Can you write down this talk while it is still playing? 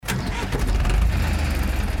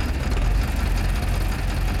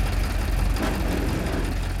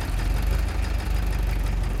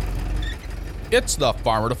It's the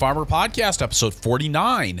Farmer to Farmer podcast, episode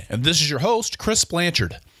 49, and this is your host, Chris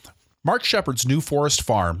Blanchard. Mark Shepard's New Forest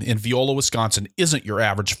Farm in Viola, Wisconsin isn't your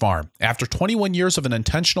average farm. After 21 years of an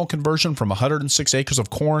intentional conversion from 106 acres of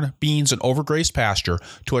corn, beans, and overgrazed pasture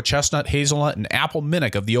to a chestnut, hazelnut, and apple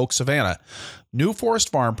mimic of the oak savanna, New Forest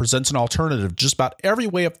Farm presents an alternative to just about every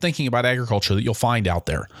way of thinking about agriculture that you'll find out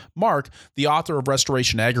there. Mark, the author of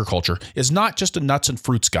Restoration Agriculture, is not just a nuts and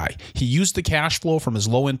fruits guy. He used the cash flow from his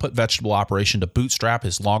low-input vegetable operation to bootstrap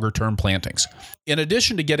his longer-term plantings. In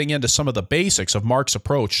addition to getting into some of the basics of Mark's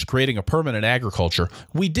approach to creating a permanent agriculture,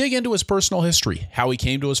 we dig into his personal history, how he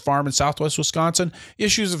came to his farm in southwest Wisconsin,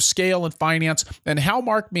 issues of scale and finance, and how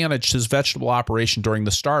Mark managed his vegetable operation during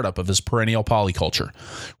the startup of his perennial polyculture.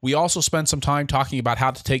 We also spend some time talking about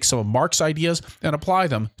how to take some of Mark's ideas and apply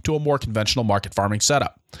them to a more conventional market farming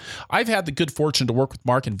setup. I've had the good fortune to work with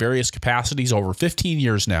Mark in various capacities over 15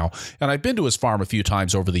 years now, and I've been to his farm a few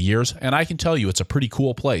times over the years, and I can tell you it's a pretty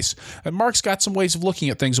cool place. And Mark's got some ways of looking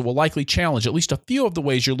at things that will likely challenge at least a few of the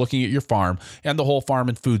ways you're looking at your farm and the whole farm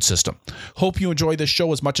and food system. Hope you enjoy this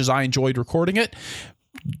show as much as I enjoyed recording it.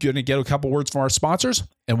 Going to get a couple words from our sponsors,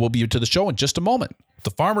 and we'll be to the show in just a moment.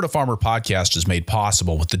 The Farmer to Farmer podcast is made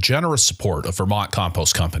possible with the generous support of Vermont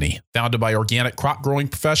Compost Company, founded by organic crop growing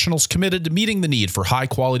professionals committed to meeting the need for high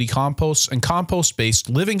quality composts and compost-based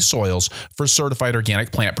living soils for certified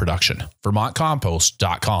organic plant production.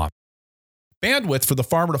 VermontCompost.com. Bandwidth for the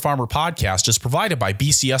Farmer to Farmer podcast is provided by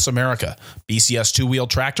BCS America. BCS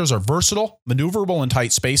two-wheeled tractors are versatile, maneuverable in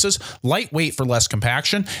tight spaces, lightweight for less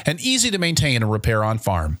compaction, and easy to maintain and repair on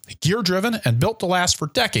farm. Gear-driven and built to last for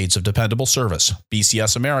decades of dependable service.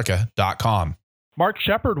 BCSAmerica.com. Mark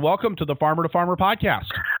Shepard, welcome to the Farmer to Farmer podcast.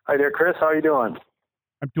 Hi there, Chris. How are you doing?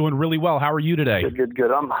 I'm doing really well. How are you today?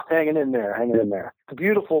 Good. I'm hanging in there. It's a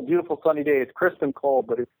beautiful, beautiful sunny day. It's crisp and cold,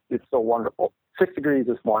 but it's so wonderful. 6 degrees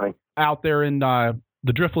this morning. Out there in the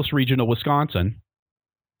Driftless region of Wisconsin.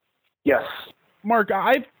 Yes. Mark,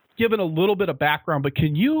 I've given a little bit of background, but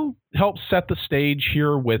can you help set the stage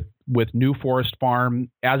here with New Forest Farm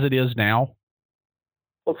as it is now?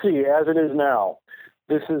 Let's see, as it is now.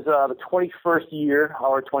 This is the 21st year,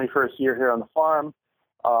 our 21st year here on the farm.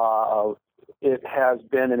 It has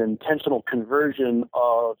been an intentional conversion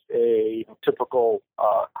of a typical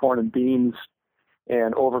corn and beans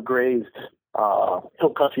and overgrazed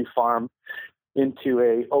hill country farm into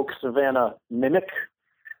a oak savanna mimic.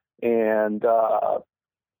 And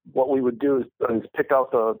what we would do is pick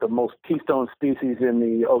out the most keystone species in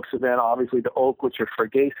the oak savanna, obviously the oak, which are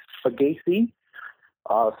Fagaceae.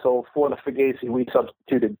 So for the Fagaceae, we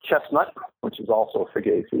substituted chestnut, which is also a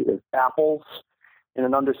Fagaceae. There's apples in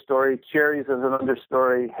an understory, cherries as an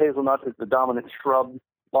understory, hazelnut is the dominant shrub,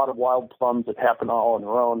 a lot of wild plums that happen all on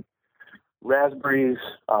their own, raspberries,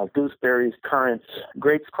 gooseberries, currants,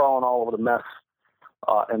 grapes crawling all over the mess,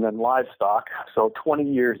 and then livestock. So 20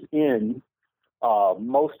 years in,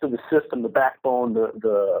 most of the system, the backbone,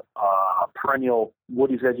 the perennial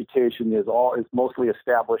woody vegetation is mostly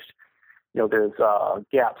established. You know, there's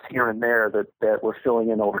gaps here and there that we're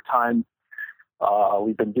filling in over time.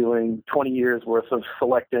 We've been doing 20 years worth of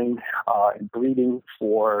selecting and breeding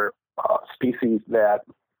for species that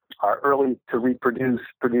are early to reproduce,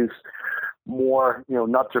 produce more,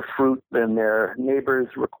 nuts or fruit than their neighbors,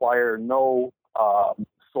 require no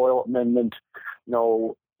soil amendment,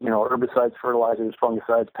 no, herbicides, fertilizers,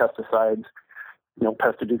 fungicides, pesticides,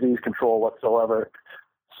 pest or disease control whatsoever.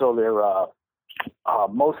 So they're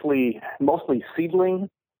mostly seedling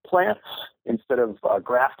plants instead of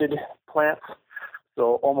grafted plants.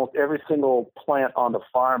 So almost every single plant on the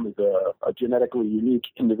farm is a genetically unique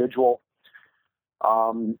individual.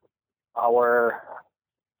 Our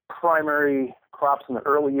primary crops in the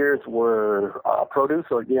early years were produce,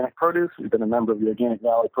 organic produce. We've been a member of the Organic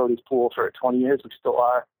Valley Produce Pool for 20 years. We still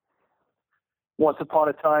are. Once upon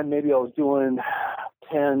a time, maybe I was doing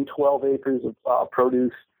 10, 12 acres of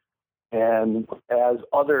produce. And as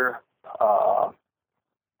other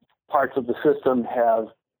parts of the system have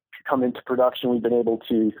come into production, we've been able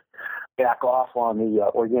to back off on the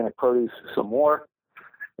organic produce some more.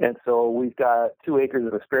 And so we've got 2 acres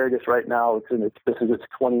of asparagus right now. This is its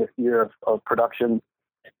 20th year of production.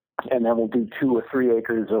 And then we'll do 2 or 3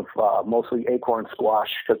 acres of mostly acorn squash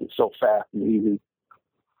because it's so fast and easy.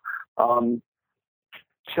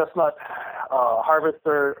 Chestnut harvests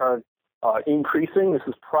are increasing. This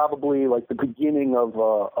is probably like the beginning of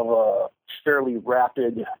a fairly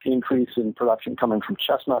rapid increase in production coming from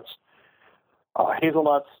chestnuts.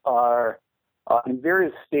 Hazelnuts are in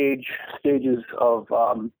various stages of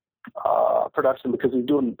production because we've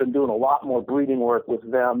been doing a lot more breeding work with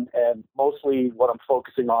them, and mostly what I'm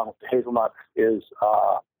focusing on with the hazelnuts is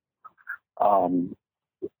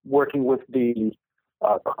working with the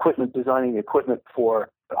equipment, designing the equipment for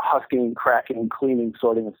husking, cracking, cleaning,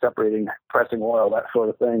 sorting, and separating, pressing oil, that sort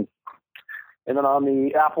of thing. And then on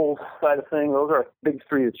the apple side of things, those are big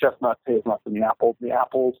three: the chestnuts, hazelnuts, and the apples. The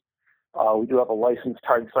apples, we do have a licensed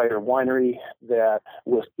hard cider winery that,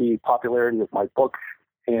 with the popularity of my book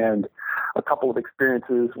and a couple of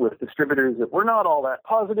experiences with distributors that were not all that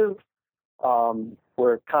positive,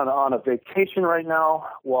 we're kind of on a vacation right now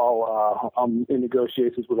while I'm in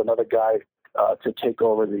negotiations with another guy to take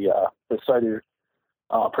over the cider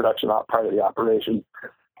production part of the operation.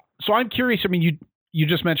 So I'm curious. I mean, you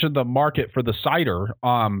just mentioned the market for the cider.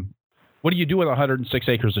 What do you do with 106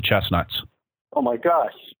 acres of chestnuts? Oh my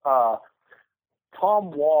gosh.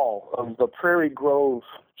 Tom Wall of the Prairie Grove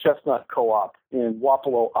Chestnut Co-op in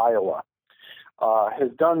Wapello, Iowa, has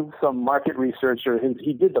done some market research, or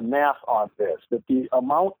he did the math on this, that the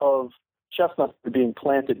amount of chestnuts that are being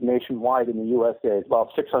planted nationwide in the USA is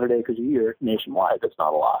about 600 acres a year nationwide. That's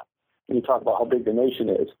not a lot. When you talk about how big the nation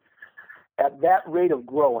is. At that rate of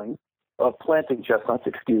growing, of planting chestnuts,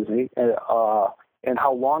 and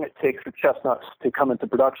how long it takes for chestnuts to come into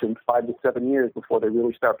production, 5 to 7 years before they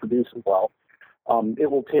really start producing well, it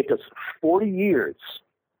will take us 40 years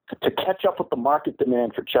to catch up with the market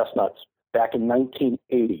demand for chestnuts back in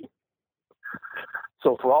 1980.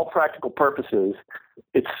 So for all practical purposes,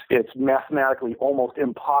 it's mathematically almost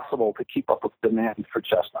impossible to keep up with demand for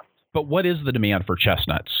chestnuts. But what is the demand for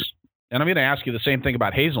chestnuts? And I'm going to ask you the same thing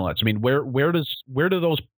about hazelnuts. I mean, where do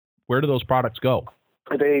those products go?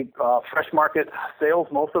 They fresh market sales,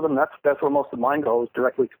 most of them. That's where most of mine goes,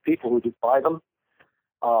 directly to people who just buy them.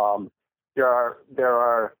 There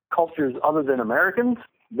are cultures other than Americans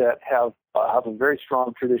that have a very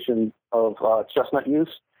strong tradition of chestnut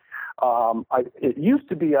use. It used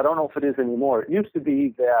to be, I don't know if it is anymore, it used to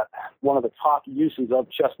be that one of the top uses of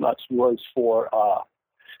chestnuts was for,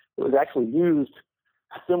 it was actually used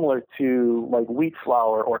similar to like wheat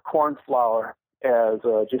flour or corn flour as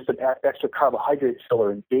just an extra carbohydrate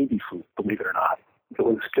filler in baby food, believe it or not. It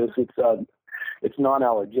was because it's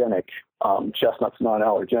non-allergenic. Chestnut's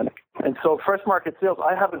non-allergenic. And so fresh market sales,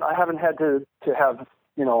 I haven't had to have,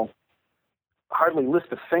 hardly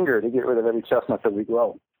lift a finger to get rid of every chestnut that we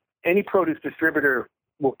grow. Any produce distributor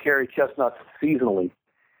will carry chestnuts seasonally.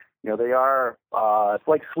 They are, it's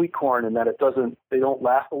like sweet corn in that they don't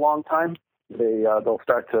last a long time. They'll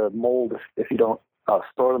start to mold if you don't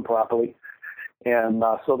store them properly. And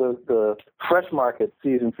so the fresh market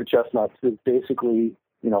season for chestnuts is basically,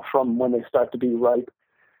 from when they start to be ripe,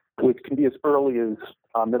 which can be as early as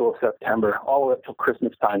middle of September, all the way up till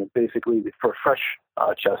Christmas time. It's basically for fresh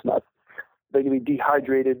chestnuts. They can be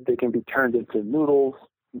dehydrated. They can be turned into noodles.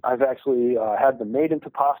 I've actually had them made into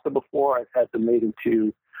pasta before. I've had them made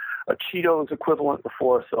into a Cheetos equivalent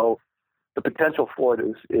before. So the potential for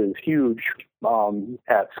it is huge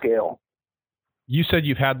at scale. You said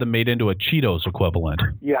you've had them made into a Cheetos equivalent.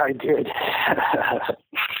 Yeah, I did.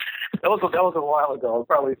 That was a while ago,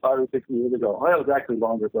 probably 5 or 6 years ago. Well, that was actually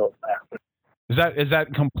longer ago than that. Is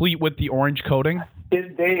that complete with the orange coating? They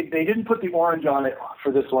didn't put the orange on it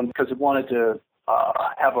for this one because it wanted to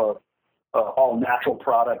have a all natural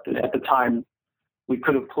product. And at the time, we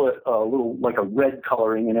could have put a little like a red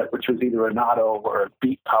coloring in it, which was either annatto or a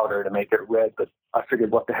beet powder to make it red. But I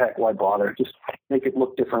figured, what the heck, why bother? Just make it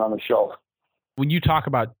look different on the shelf. When you talk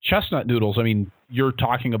about chestnut noodles, I mean, you're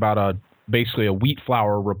talking about basically a wheat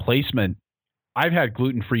flour replacement. I've had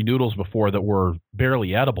gluten-free noodles before that were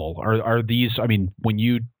barely edible. Are these? I mean, when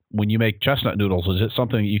you make chestnut noodles, is it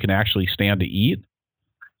something that you can actually stand to eat?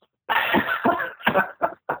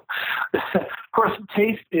 Of course,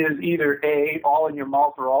 taste is either all in your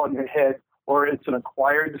mouth or all in your head, or it's an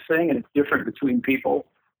acquired thing, and it's different between people.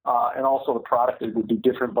 And also, the product would be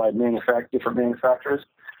different by different manufacturers.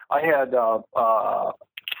 I had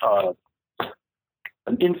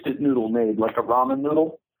an instant noodle made, like a ramen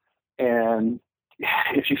noodle. And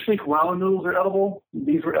if you think ramen noodles are edible,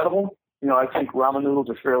 these were edible. I think ramen noodles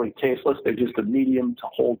are fairly tasteless. They're just a medium to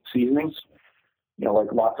hold seasonings,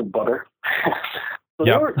 like lots of butter. So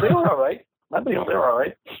yep. They were all right. I think they were all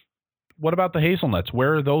right. What about the hazelnuts?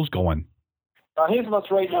 Where are those going?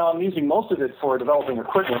 Hazelnuts right now, I'm using most of it for developing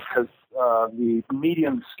equipment because the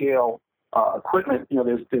medium scale equipment,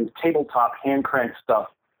 there's tabletop hand crank stuff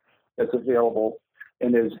that's available,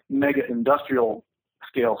 and there's mega industrial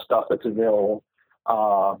scale stuff that's available.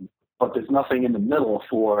 But there's nothing in the middle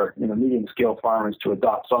for medium scale farmers to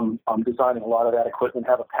adopt. So I'm designing a lot of that equipment.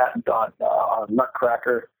 Have a patent on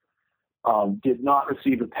Nutcracker. Did not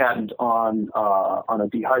receive a patent on a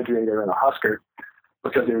dehydrator and a husker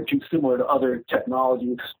because they were too similar to other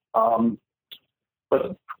technologies.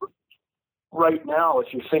 But right now,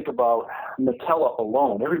 if you think about Nutella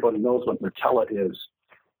alone, everybody knows what Nutella is.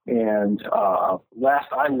 And last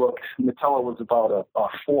I looked, Nutella was about a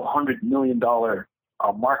 $400 million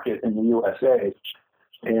market in the USA.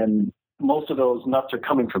 And most of those nuts are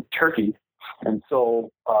coming from Turkey. And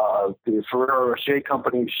so the Ferrero Rocher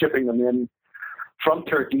company is shipping them in from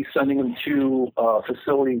Turkey, sending them to a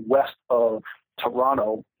facility west of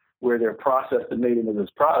Toronto where they're processed and made into this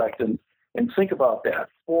product. And think about that,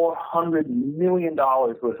 $400 million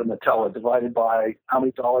worth of Nutella divided by how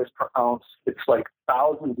many dollars per ounce? It's like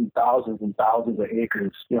thousands and thousands and thousands of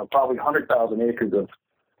acres, probably 100,000 acres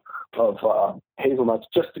of hazelnuts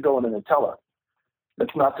just to go into Nutella.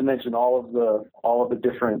 That's not to mention all of the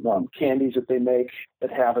different candies that they make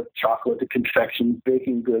that have it, chocolate, the confections,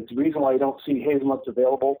 baking goods. The reason why you don't see hazelnuts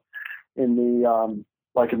available in the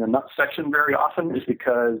nut section very often is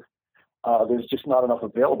because there's just not enough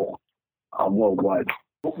available worldwide.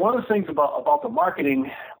 But one of the things about the marketing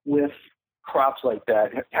with crops like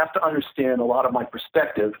that, you have to understand a lot of my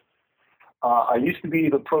perspective. I used to be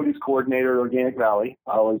the produce coordinator at Organic Valley.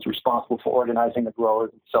 I was responsible for organizing the growers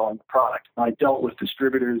and selling the product. I dealt with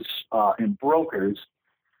distributors and brokers,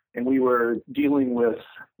 and we were dealing with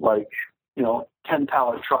 10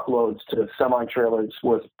 pallet truckloads to semi-trailers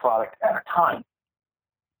worth of product at a time.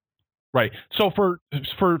 Right. So for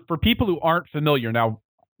people who aren't familiar now,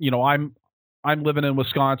 I'm living in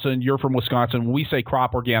Wisconsin. You're from Wisconsin. When we say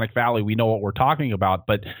Crop Organic Valley, we know what we're talking about.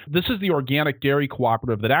 But this is the organic dairy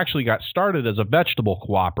cooperative that actually got started as a vegetable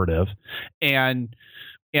cooperative. And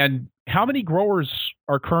how many growers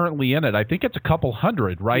are currently in it? I think it's a couple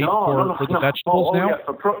hundred, right? No, for the vegetables now?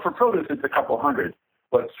 Yeah. For produce, it's a couple hundred.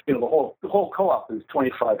 But the whole co-op is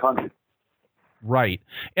 2,500. Right.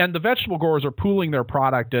 And the vegetable growers are pooling their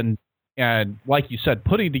product and like you said,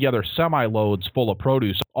 putting together semi-loads full of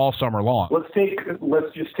produce all summer long.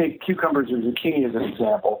 Let's just take cucumbers or zucchini as an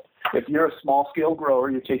example. If you're a small-scale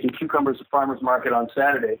grower, you're taking cucumbers to farmer's market on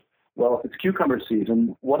Saturday. Well, if it's cucumber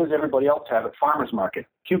season, what does everybody else have at farmer's market?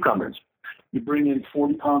 Cucumbers. You bring in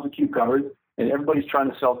 40 pounds of cucumbers, and everybody's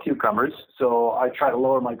trying to sell cucumbers. So I try to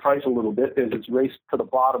lower my price a little bit as it's raced to the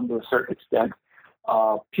bottom to a certain extent.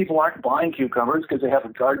 People aren't buying cucumbers because they have a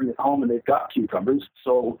garden at home and they've got cucumbers.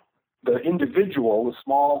 So the individual, the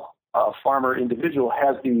small farmer individual,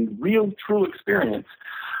 has the real, true experience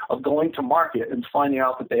of going to market and finding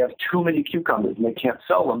out that they have too many cucumbers and they can't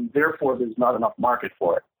sell them. Therefore, there's not enough market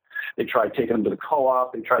for it. They try taking them to the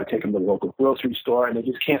co-op, they try to take them to the local grocery store, and they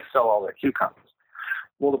just can't sell all their cucumbers.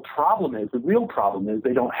 Well, the real problem is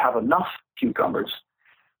they don't have enough cucumbers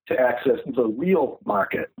to access the real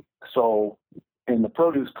market. So in the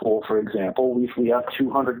produce pool, for example, if we have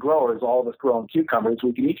 200 growers, all of us growing cucumbers,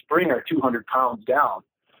 we can each bring our 200 pounds down.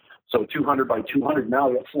 So 200 by 200, now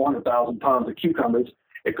we have 400,000 pounds of cucumbers.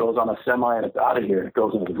 It goes on a semi and it's out of here. It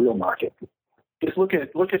goes into the real market. Just look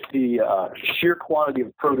at the sheer quantity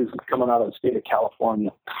of produce that's coming out of the state of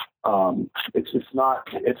California. It's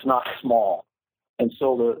not small. And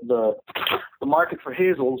so the market for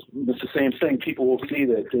hazels, it's the same thing. People will see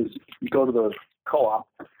that you go to the co-op,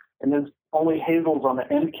 and there's only hazels on the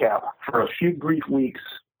end cap for a few brief weeks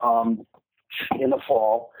in the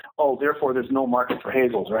fall. Oh, therefore there's no market for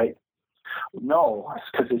hazels, right? No, it's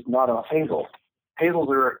because there's not enough hazels. Hazels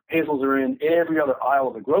are in every other aisle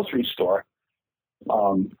of the grocery store,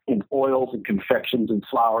 in oils and confections and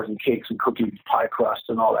flours and cakes and cookies, pie crusts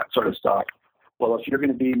and all that sort of stuff. Well, if you're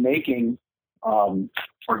going to be making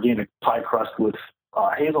organic pie crust with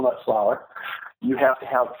hazelnut flour, you have to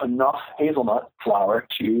have enough hazelnut flour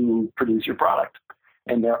to produce your product.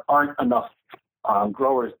 And there aren't enough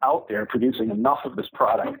growers out there producing enough of this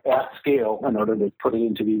product at scale in order to put it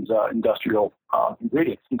into these industrial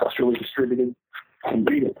ingredients, industrially distributed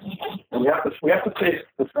ingredients. And we have to face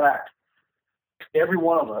the fact, every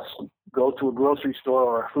one of us go to a grocery store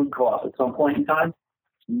or a food co-op at some point in time,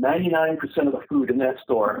 99% of the food in that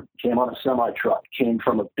store came on a semi-truck, came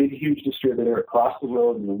from a big, huge distributor across the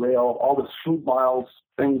road and the rail, all this food miles,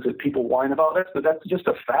 things that people whine about. That's just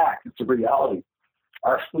a fact. It's a reality.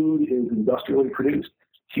 Our food is industrially produced,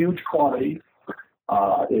 huge quantity.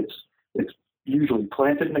 It's usually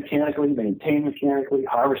planted mechanically, maintained mechanically,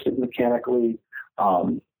 harvested mechanically,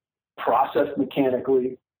 processed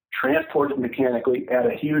mechanically, transported mechanically at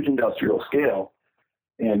a huge industrial scale.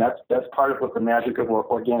 And that's part of what the magic of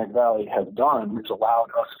Organic Valley has done, which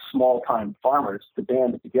allowed us small-time farmers to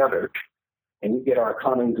band together and we get our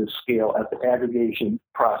economies of scale at the aggregation,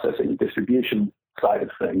 processing, and distribution side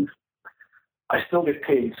of things. I still get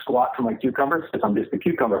paid squat for my cucumbers because I'm just a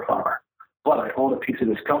cucumber farmer. But I own a piece of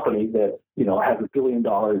this company that, has $1 billion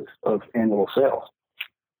of annual sales.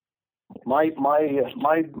 My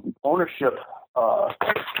ownership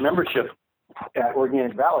membership at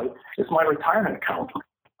Organic Valley is my retirement account.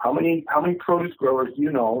 How many produce growers do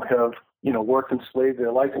you know have worked and slaved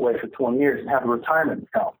their life away for 20 years and have a retirement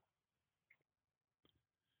account?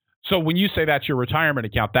 So when you say that's your retirement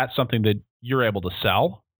account, that's something that you're able to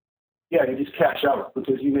sell? Yeah, you just cash out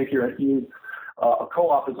because you make a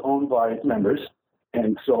co-op is owned by its members,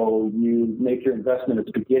 and so you make your investment at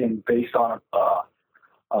the beginning based on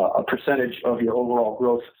a percentage of your overall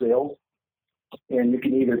gross sales, and you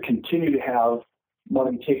can either continue to have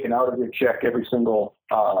money taken out of your check every single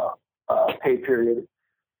pay period,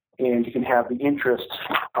 and you can have the interest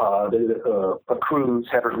that accrues,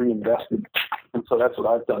 have it reinvested. And so that's what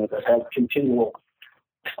I've done. I've had continual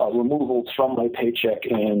removals from my paycheck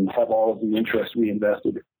and have all of the interest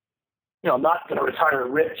reinvested. I'm not going to retire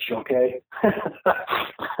rich, okay?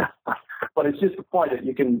 But it's just the point that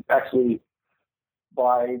you can actually,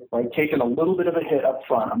 by taking a little bit of a hit up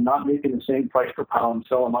front, I'm not making the same price per pound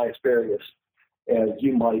selling my asparagus as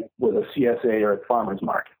you might with a CSA or a farmer's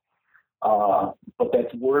market. But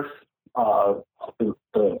that's worth I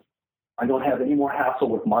don't have any more hassle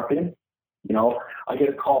with marketing. I get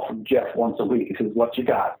a call from Jeff once a week. He says, "What you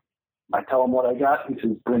got?" I tell him what I got. He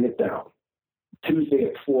says, "Bring it down." Tuesday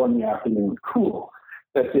at 4 p.m. Cool.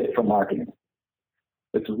 That's it for marketing.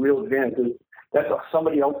 It's a real advantage. That's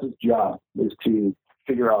somebody else's job is to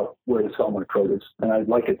figure out where to sell my produce, and I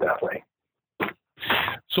like it that way.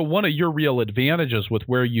 So one of your real advantages with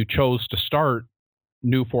where you chose to start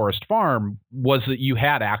New Forest Farm was that you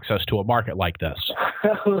had access to a market like this.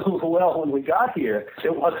 Well, when we got here,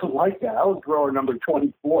 it wasn't like that. I was grower number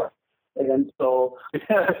 24. And so,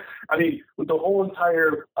 I mean, with the whole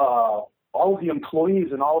entire, all of the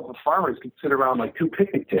employees and all of the farmers could sit around like two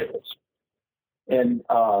picnic tables. And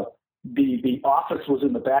the office was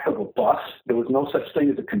in the back of a bus. There was no such thing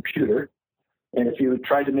as a computer. And if you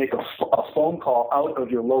tried to make a phone call out of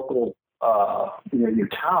your local, your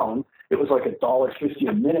town, it was like $1.50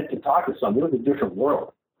 a minute to talk to someone. It was a different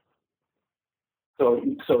world. So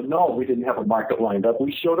no, we didn't have a market lined up.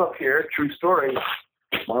 We showed up here, true story.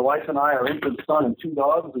 My wife and I, our infant son and 2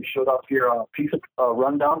 dogs, we showed up here on a piece of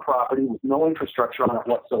rundown property with no infrastructure on it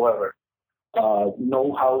whatsoever.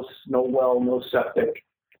 No house, no well, no septic,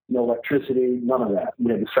 no electricity, none of that.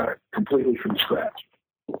 We had to start completely from scratch.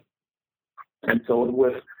 And so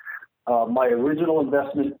with my original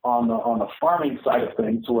investment on the farming side of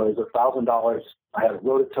things was $1,000. I had a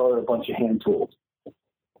rototiller, a bunch of hand tools.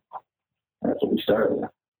 That's what we started with.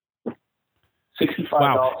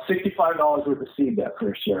 $65 worth of seed that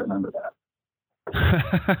first year. I remember that.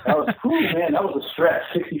 That was a stretch.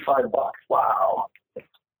 $65. Wow.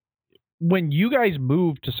 When you guys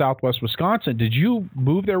moved to Southwest Wisconsin, did you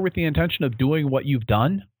move there with the intention of doing what you've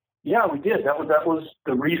done? Yeah, we did. That was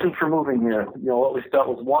the reason for moving here. At least that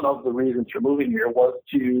was one of the reasons for moving here was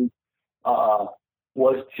to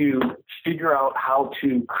figure out how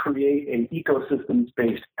to create an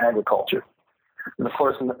ecosystems-based agriculture. And of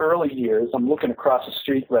course, in the early years, I'm looking across the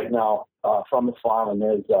street right now from the farm, and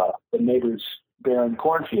there's the neighbor's barren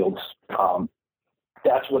cornfields.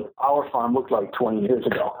 That's what our farm looked like 20 years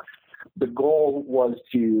ago. The goal was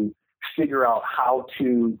to figure out how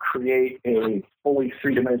to create a fully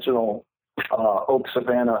three-dimensional oak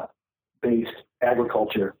savanna-based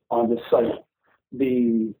agriculture on this site.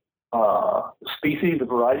 The species, the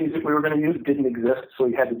varieties that we were going to use didn't exist, so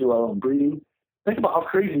we had to do our own breeding. Think about how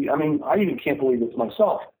crazy. I mean, I even can't believe this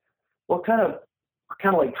myself. What kind of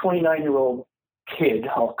like 29-year-old kid,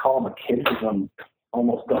 I'll call him a kid because I'm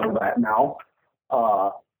almost done with that now,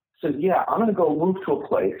 says, yeah, I'm going to go move to a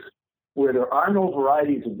place where there are no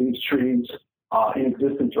varieties of these trees in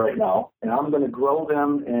existence right now, and I'm going to grow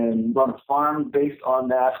them and run a farm based on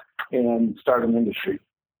that and start an industry.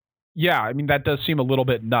 Yeah, I mean, that does seem a little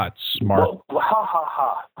bit nuts, Mark. Well,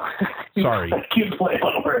 ha. Sorry. Keep playing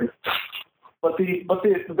on words. But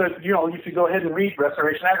if you go ahead and read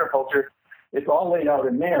Restoration Agriculture, it's all laid out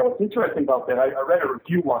in there. What's interesting about that, I read a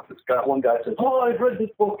review once. One guy says, I've read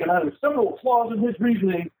this book, and there's several flaws in his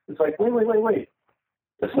reasoning. It's like, wait.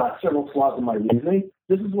 There's not several flaws in my reasoning.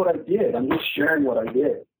 This is what I did. I'm just sharing what I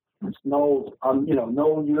did. There's no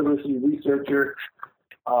university researcher.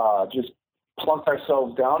 Just plunk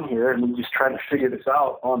ourselves down here, and we just try to figure this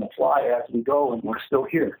out on the fly as we go, and we're still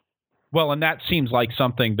here. Well, and that seems like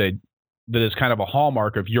something that is kind of a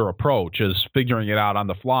hallmark of your approach, is figuring it out on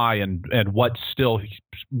the fly, and what's still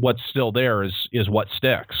there is what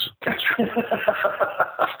sticks.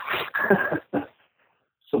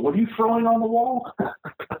 So what are you throwing on the wall?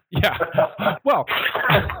 Yeah. Well,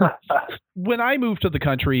 when I moved to the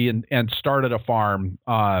country and started a farm,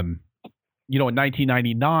 in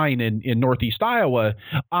 1999 in Northeast Iowa,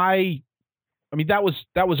 I mean, that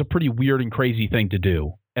was a pretty weird and crazy thing to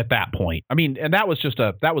do at that point. I mean, and that was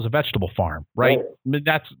a vegetable farm, right? I mean,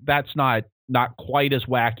 that's not quite as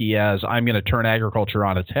wacky as I'm going to turn agriculture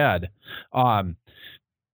on its head. I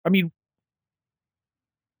mean,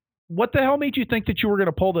 what the hell made you think that you were going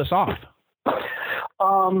to pull this off?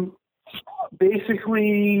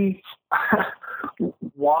 Basically,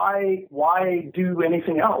 why do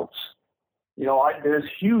anything else? There's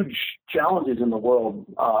huge challenges in the world.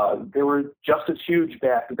 They were just as huge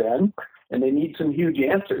back then, and they need some huge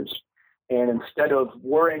answers. And instead of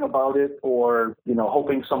worrying about it or,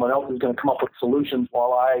 hoping someone else is going to come up with solutions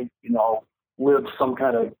while I, live some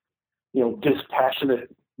kind of,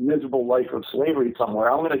 dispassionate, miserable life of slavery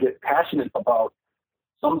somewhere, I'm going to get passionate about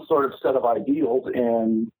some sort of set of ideals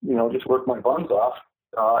and, just work my buns off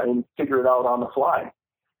and figure it out on the fly.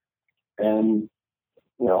 And,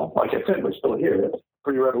 like I said, we're still here. It's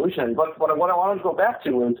pretty revolutionary. But what I want to go back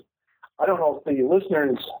to is, I don't know if the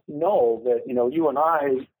listeners know that, you and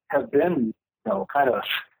I have been, kind of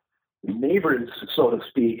neighbors, so to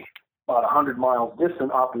speak, about 100 miles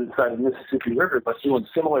distant, opposite side of the Mississippi River, but doing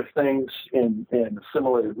similar things in a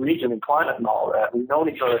similar region and climate and all that. We've known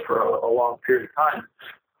each other for a long period of time.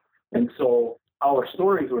 And so our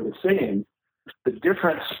stories were the same. The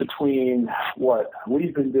difference between what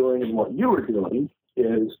we've been doing and what you were doing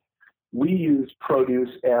is we use produce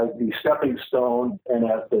as the stepping stone and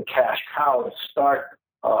as the cash cow to start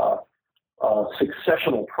a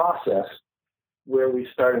successional process where we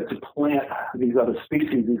started to plant these other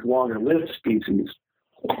species, these longer-lived species.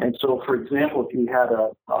 And so, for example, if you had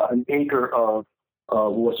an acre of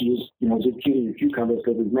let's use zucchini or cucumbers,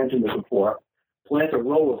 because we've mentioned it before, plant a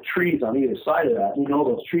row of trees on either side of that.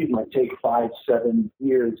 Those trees might take 5-7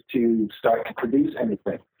 years to start to produce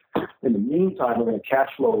anything. In the meantime, we're going to cash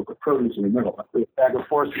flow the produce in the middle. We have an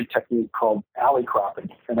agroforestry technique called alley cropping,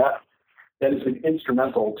 and that has been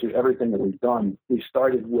instrumental to everything that we've done. We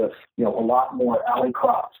started with a lot more alley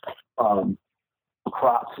crops.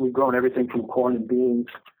 We've grown everything from corn and beans,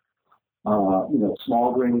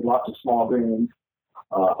 small grains, lots of small grains.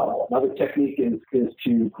 Another technique is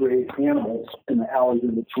to graze animals in the alleys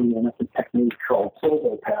in between, and that's a technique called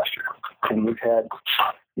silvopasture. And we've had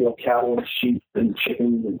cattle and sheep and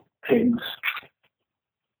chickens and pigs.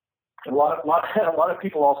 And a lot of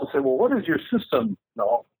people also say, well, what is your system?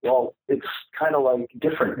 No, well, it's kind of like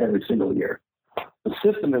different every single year. The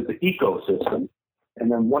system is the ecosystem,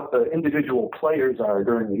 and then what the individual players are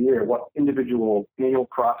during the year, what individual annual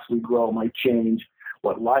crops we grow might change,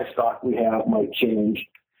 what livestock we have might change.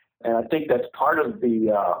 And I think that's part of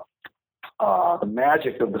the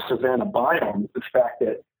magic of the savanna biome, the fact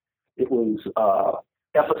that it was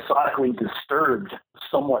episodically disturbed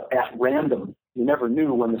somewhat at random. You never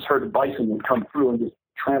knew when this herd of bison would come through and just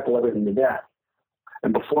trample everything to death.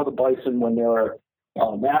 And before the bison, when there were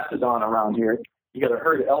mastodon around here, you got a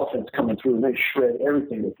herd of elephants coming through and they shred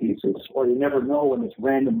everything to pieces. Or you never know when this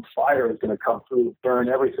random fire is going to come through and burn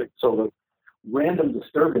everything. So the random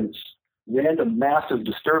massive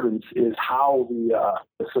disturbance is how the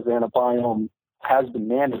savanna biome has been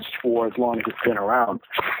managed for as long as it's been around.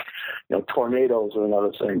 Tornadoes are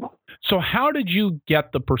another thing. So how did you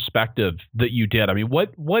get the perspective that you did? I mean,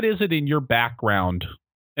 what is it in your background,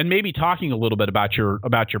 and maybe talking a little bit about your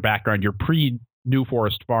background, your pre-New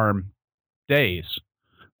Forest Farm days?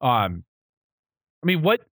 I mean,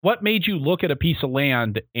 what made you look at a piece of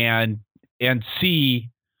land and see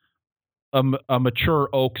a mature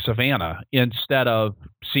oak savanna instead of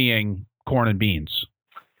seeing corn and beans?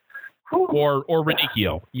 Or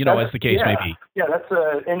radicchio, as the case may be. Yeah, that's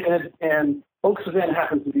and oak savanna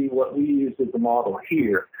happens to be what we use as the model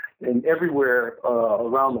here. And everywhere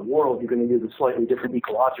around the world, you're going to use a slightly different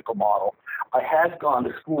ecological model. I had gone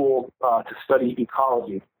to school to study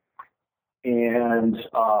ecology, and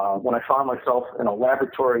when I found myself in a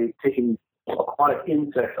laboratory taking aquatic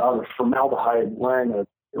insects out of formaldehyde, wearing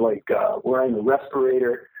a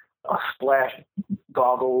respirator, splash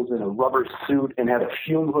goggles and a rubber suit, and had a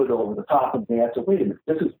fume hood over the top of me, I said, wait a minute,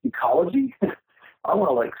 this is ecology? I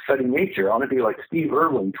want to study nature. I want to be like Steve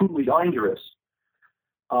Irwin, totally dangerous.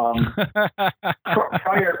 Prior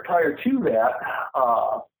to that,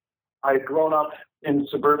 I had grown up in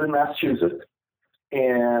suburban Massachusetts,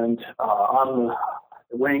 and I'm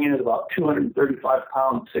weighing in at about 235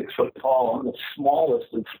 pounds, 6 foot tall. I'm the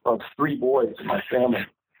smallest of three boys in my family.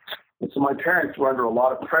 And so my parents were under a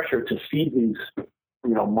lot of pressure to feed these,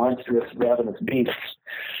 monstrous, ravenous beasts.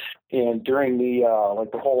 And during the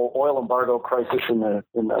whole oil embargo crisis in the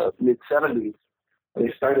mid 70s,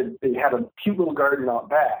 They had a cute little garden out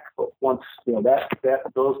back, but once,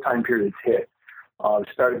 those time periods hit,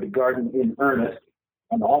 started the garden in earnest,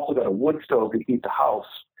 and also got a wood stove to heat the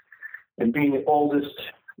house. And being the oldest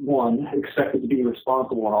one, expected to be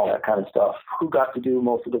responsible and all that kind of stuff, who got to do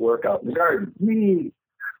most of the work out in the garden? Me.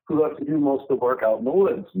 Who got to do most of the work out in the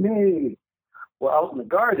woods? Me. Well, out in the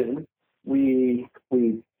garden, we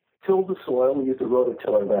tilled the soil. We used a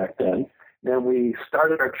rototiller back then. Then we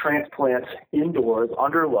started our transplants indoors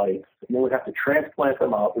under lights, and then we'd have to transplant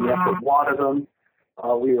them out. We'd have to water them.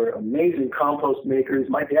 We were amazing compost makers.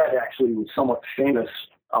 My dad actually was somewhat famous,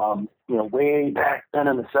 way back then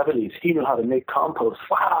in the 70s. He knew how to make compost.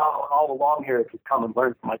 Wow! And all the long hairs would come and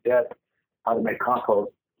learn from my dad how to make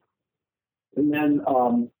compost. And then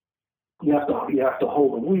you have to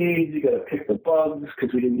hold the weeds. You got to pick the bugs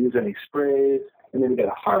because we didn't use any sprays. And then you got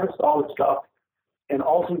to harvest all the stuff. And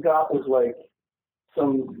all we got was like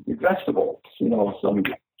some vegetables, some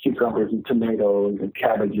cucumbers and tomatoes and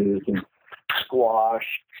cabbages and squash.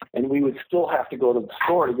 And we would still have to go to the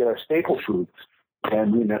store to get our staple foods.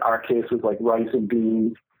 And in our case, it was like rice and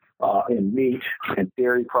beans and meat and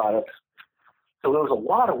dairy products. So there was a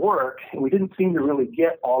lot of work, and we didn't seem to really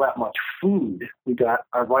get all that much food. We got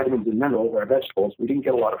our vitamins and minerals, our vegetables. We didn't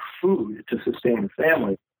get a lot of food to sustain the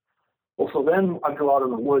family. Well, so then I'd go out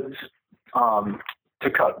in the woods to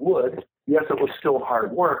cut wood. Yes, it was still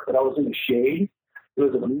hard work, but I was in the shade. There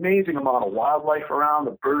was an amazing amount of wildlife around,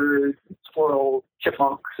 the birds, and squirrels,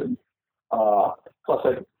 chipmunks, and plus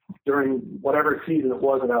during whatever season it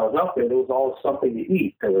was that I was up there was always something to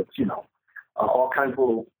eat. There was, all kinds of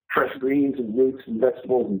little fresh greens and roots and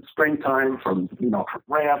vegetables in springtime from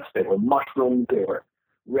ramps. There were mushrooms, there were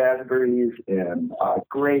raspberries and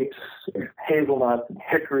grapes and hazelnuts and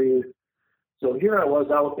hickories. So here I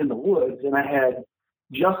was out in the woods, and I had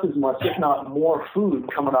just as much, if not more, food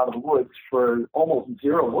coming out of the woods for almost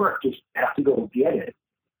zero work. Just have to go get it.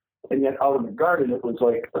 And yet out in the garden, it was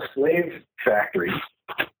like a slave factory.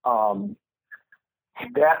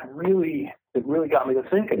 It really got me to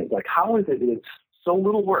thinking. It's like, how is it it's so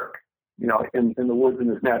little work, in the woods in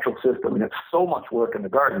this natural system, and it's so much work in the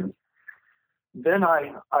garden? Then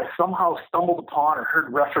I somehow stumbled upon or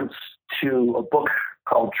heard reference to a book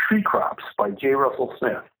called Tree Crops by J. Russell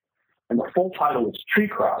Smith. And the full title is Tree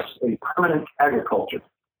Crops, A Permanent Agriculture.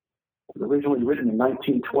 It was originally written in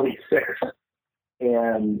 1926.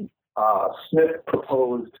 And Smith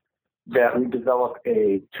proposed that we develop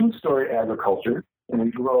a two-story agriculture, and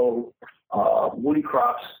we grow woody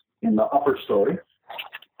crops in the upper story.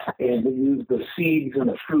 And we use the seeds and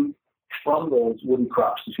the fruit from those woody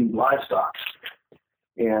crops to feed livestock.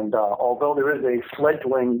 And although there is a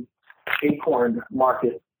fledgling acorn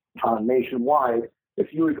market nationwide,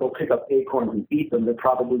 if you were to go pick up acorns and eat them, they'd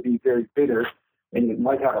probably be very bitter, and you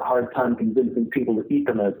might have a hard time convincing people to eat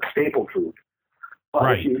them as staple food. But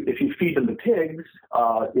right. if you feed them to pigs,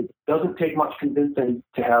 it doesn't take much convincing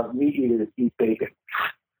to have meat eaters eat bacon.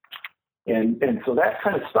 And so that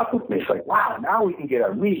kind of stuck with me. It's like, wow, now we can get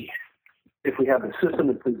our meat if we have a system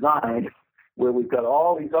that's designed where we've got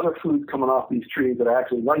all these other foods coming off these trees that I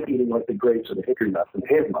actually like eating, like the grapes or the hickory nuts and the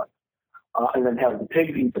hazelnuts. And then have the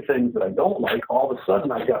pigs eat the things that I don't like. All of a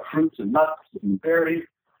sudden, I've got fruits and nuts and berries.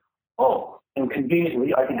 Oh, and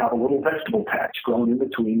conveniently, I can have a little vegetable patch grown in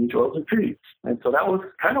between these rows of trees. And so that was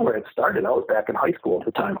kind of where it started. I was back in high school at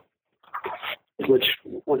the time, which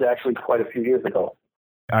was actually quite a few years ago.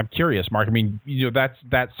 I'm curious, Mark. I mean,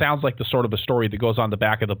 that sounds like the sort of a story that goes on the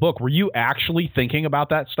back of the book. Were you actually thinking about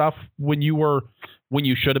that stuff when you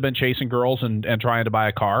should have been chasing girls and trying to buy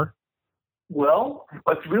a car? Well,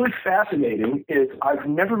 what's really fascinating is I've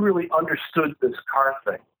never really understood this car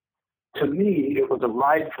thing. To me, it was a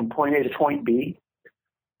ride from point A to point B.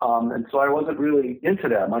 And so I wasn't really into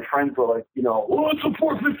that. My friends were like, it's a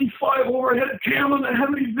 455 overhead cam and a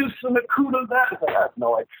heavy this and a CUDA that.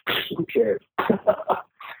 No, who cares?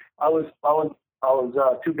 I was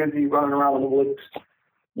too busy running around in the woods,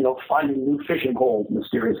 finding new fishing holes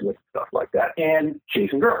mysteriously and stuff like that, and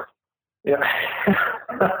chasing girls. Yeah.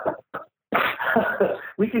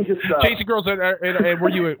 We can just chasing girls. And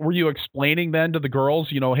were you explaining then to the girls,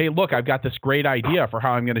 hey, look, I've got this great idea for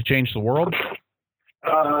how I'm going to change the world?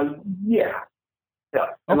 Yeah.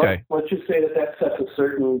 Okay. Let's just say that sets a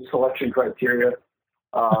certain selection criteria,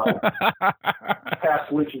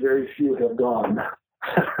 past which very few have gone.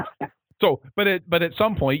 So, but at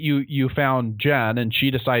some point you found Jen, and she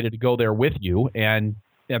decided to go there with you, and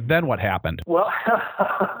then what happened? Well,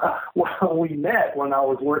 we met when I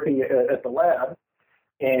was working at the lab,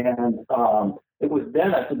 and it was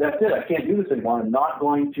then I said, that's it, I can't do this anymore. I'm not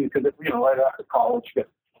going to, because right after college,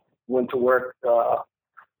 went to work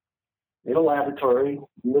in a laboratory,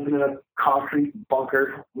 living in a concrete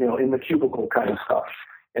bunker, in the cubicle kind of stuff.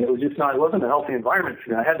 And it was just not, it wasn't a healthy environment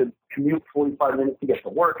for me. I had to commute 45 minutes to get to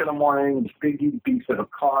work in the morning, this big beast in a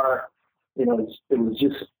car. It was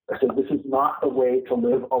just, I said, this is not the way to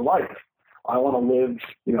live a life. I want to live,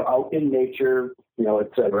 out in nature,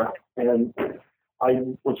 et cetera. And I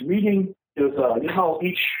was reading, how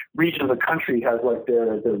each region of the country has like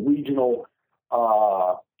their regional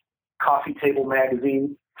coffee table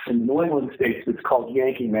magazine. In the New England states, it's called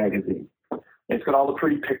Yankee Magazine. It's got all the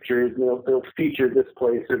pretty pictures. They'll feature this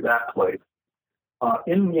place or that place.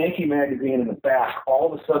 In Yankee Magazine in the back,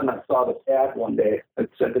 all of a sudden I saw this ad one day that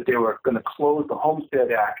said that they were going to close the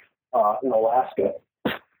Homestead Act in Alaska.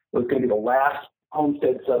 It was going to be the last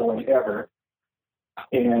homestead settlement ever,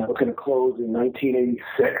 and it was going to close in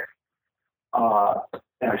 1986.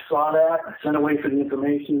 And I saw that. I sent away for the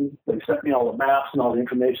information. They sent me all the maps and all the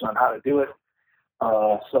information on how to do it.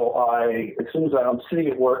 So as soon as I'm sitting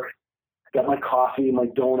at work, I got my coffee, my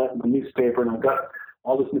donut, my newspaper, and I've got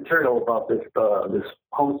all this material about this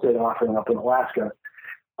homestead offering up in Alaska.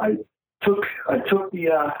 I took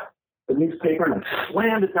the newspaper and I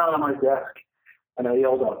slammed it down on my desk, and I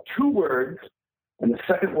yelled out 2 words, and the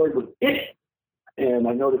second word was "it." And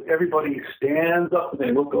I noticed everybody stands up and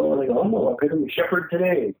they look over and they go, "Oh, I'm going to be shepherd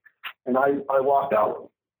today." And I walked out.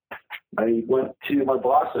 I went to my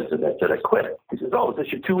boss. I said, I quit. He says, "Oh, is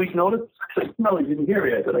this your 2-week notice?" I said, "No, you didn't hear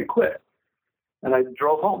me." I said, "I quit." And I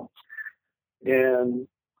drove home and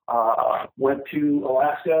went to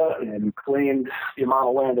Alaska and claimed the amount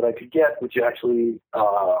of land that I could get, which actually,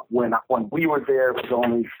 when we were there, was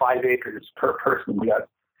only 5 acres per person. We got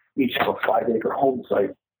each have a 5-acre home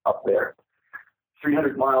site up there,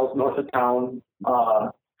 300 miles north of town,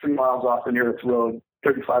 3 miles off the nearest road,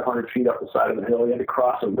 3,500 feet up the side of the hill. You had to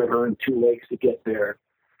cross a river and 2 lakes to get there.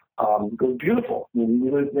 It was beautiful. I mean, we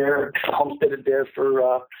lived there, homesteaded there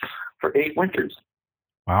for 8 winters.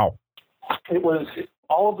 Wow. It was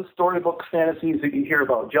all of the storybook fantasies that you hear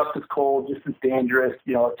about, just as cold, just as dangerous,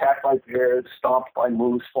 attacked by bears, stomped by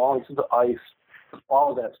moose, falling through the ice,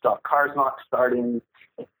 all of that stuff. Cars not starting,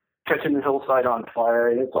 catching the hillside on fire.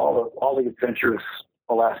 It's all the adventurous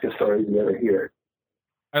Alaska stories you ever hear.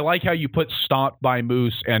 I like how you put stomped by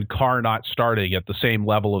moose and car not starting at the same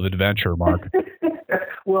level of adventure, Mark.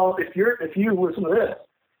 Well, if you listen to this,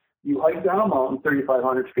 you hike down a mountain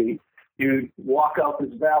 3,500 feet, you walk out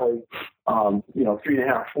this valley,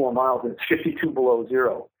 3.5, 4 miles, and it's 52 below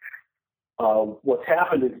zero. What's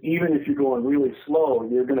happened is even if you're going really slow,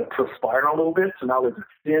 you're going to perspire a little bit. So now there's a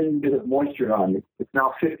thin bit of moisture on you. It's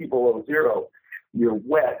now 50 below zero. You're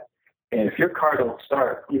wet. And if your car don't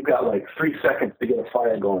start, you've got like 3 seconds to get a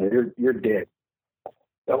fire going, and you're dead.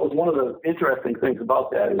 That was one of the interesting things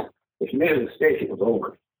about that is if you made a mistake, it was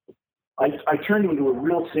over. I turned into a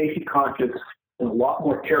real safety conscious and a lot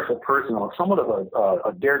more careful person. I was somewhat of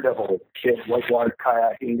a daredevil kid, whitewater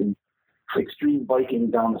kayaking and extreme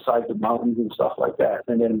biking down the sides of mountains and stuff like that.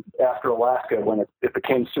 And then after Alaska, when it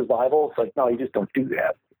became survival, it's like, no, you just don't do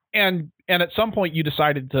that. And at some point you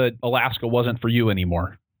decided that Alaska wasn't for you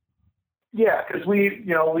anymore. Yeah, because we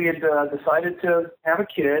had decided to have a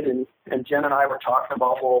kid, and Jen and I were talking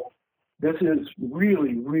about, well, this is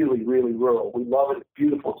really, really, really rural. We love it. It's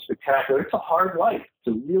beautiful. It's spectacular. It's a hard life.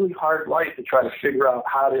 It's a really hard life to try to figure out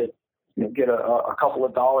how to get a couple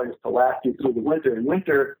of dollars to last you through the winter. And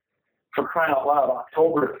winter, for crying out loud,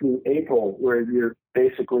 October through April, where you're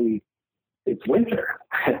basically, it's winter.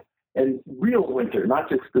 And real winter, not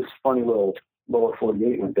just this funny little lower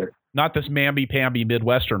 48 winter. Not this mamby-pamby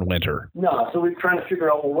Midwestern winter. No, so we're trying to figure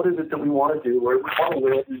out, well, what is it that we want to do? Where we want to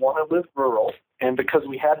live? We want to live rural. And because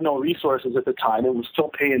we had no resources at the time and we're still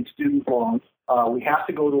paying student loans, we have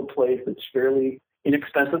to go to a place that's fairly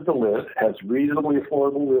inexpensive to live, has reasonably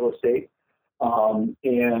affordable real estate,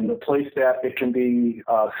 and a place that it can be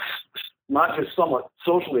not just somewhat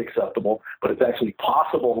socially acceptable, but it's actually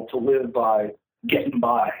possible to live by getting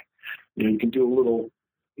by. You can do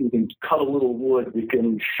you can cut a little wood, you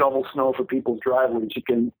can shovel snow for people's driveways, you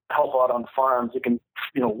can help out on farms, you can,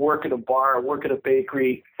 work at a bar, work at a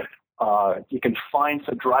bakery, you can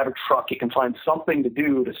drive a truck, you can find something to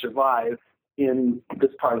do to survive in this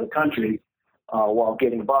part of the country while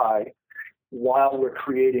getting by, while we're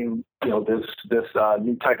creating, this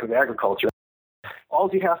new type of agriculture. All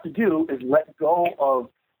you have to do is let go of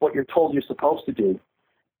what you're told you're supposed to do.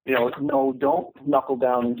 Don't knuckle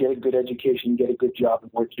down and get a good education, get a good job,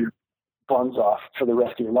 and work your buns off for the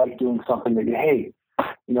rest of your life doing something that you hate.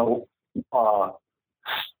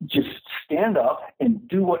 Just stand up and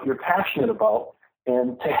do what you're passionate about,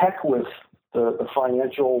 and to heck with the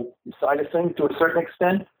financial side of things to a certain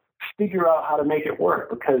extent. figure out how to make it work,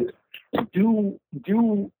 because do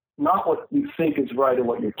not what you think is right or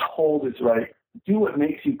what you're told is right. Do what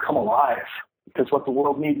makes you come alive, because what the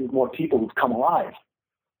world needs is more people who've come alive.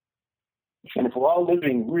 And if we're all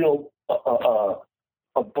living real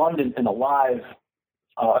abundant and alive,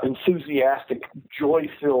 enthusiastic,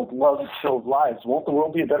 joy-filled, love-filled lives, won't the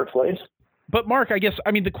world be a better place? But Mark, I guess,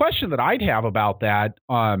 the question that I'd have about that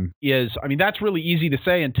is, that's really easy to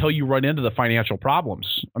say until you run into the financial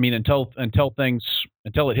problems. Until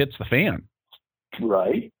it hits the fan.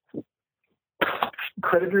 Right.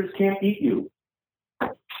 Creditors can't eat you.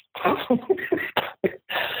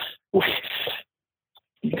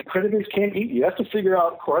 Creditors can't eat you. You have to figure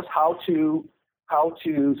out, of course, how to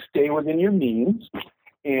stay within your means,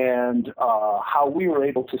 and how we were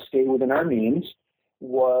able to stay within our means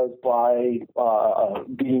was by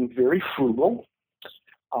being very frugal.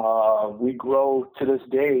 We grow to this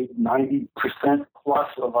day 90% plus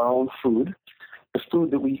of our own food. The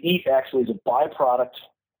food that we eat actually is a byproduct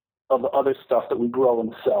of the other stuff that we grow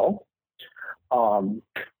and sell.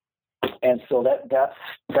 And so that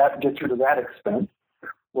gets rid of that expense.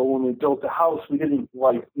 Well, when we built the house, we didn't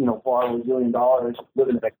borrow $1 million, live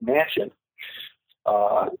in a mansion.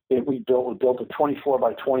 We built a 24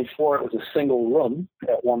 by 24. It was a single room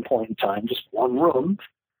at one point in time, just one room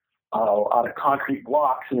out of concrete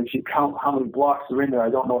blocks. And if you count how many blocks are in there, I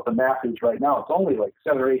don't know what the math is right now. It's only like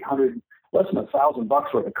 $700 or $800, less than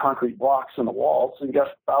 $1,000 worth of concrete blocks in the walls. So you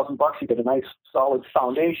got $1,000, you get a nice solid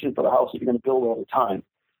foundation for the house that you're going to build over time.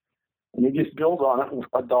 And you just build on it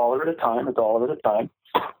a dollar at a time.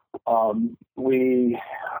 We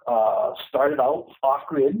started out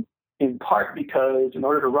off-grid, in part because in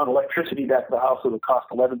order to run electricity back to the house, it would cost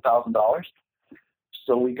 $11,000.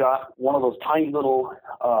 So we got one of those tiny little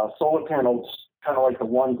solar panels, kind of like the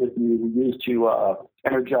ones that you use to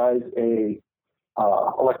energize a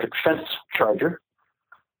electric fence charger.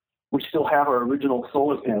 We still have our original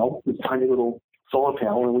solar panel, this tiny little solar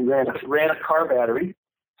panel, and we ran a car battery.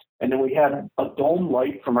 And then we had a dome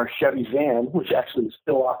light from our Chevy van, which actually is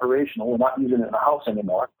still operational. We're not using it in the house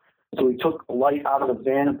anymore. So we took the light out of the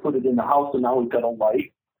van and put it in the house, and now we've got a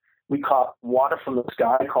light. We caught water from the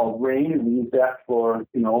sky called rain, and we use that for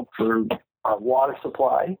our water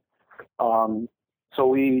supply. So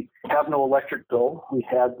we have no electric bill. We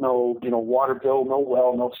had no, water bill, no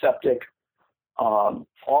well, no septic. All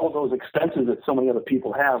of those expenses that so many other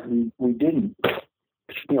people have, we didn't.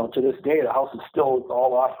 To this day, the house is still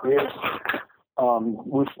all off-grid,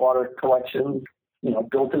 roof water collection,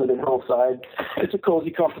 built into the hillside. It's a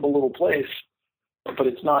cozy, comfortable little place, but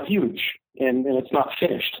it's not huge, and it's not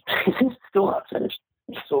finished. It's still not finished.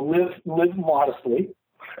 So live modestly,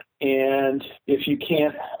 and if you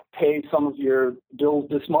can't pay some of your bills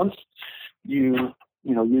this month, you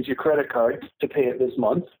use your credit card to pay it this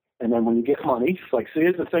month, and then when you get money,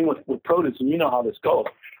 here's the thing with produce, and you know how this goes.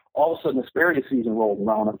 All of a sudden, asparagus season rolls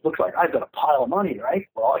around, and it looks like I've got a pile of money, right?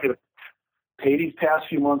 Well, I got to pay these past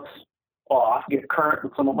few months off, get current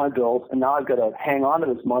with some of my bills, and now I've got to hang on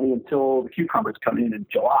to this money until the cucumbers come in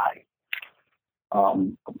July.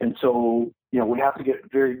 And so, we have to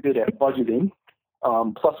get very good at budgeting.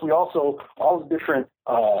 Plus, we also, all the different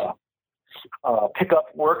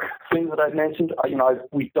pickup work things that I've mentioned,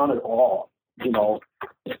 we've done it all,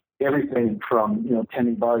 everything from,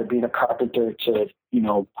 tending bar to being a carpenter to,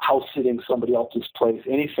 house sitting somebody else's place,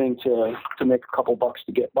 anything to make a couple bucks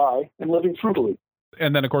to get by and living frugally.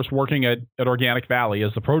 And then, of course, working at Organic Valley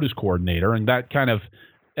as the produce coordinator, and that kind of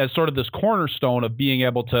as sort of this cornerstone of being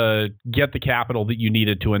able to get the capital that you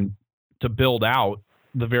needed to build out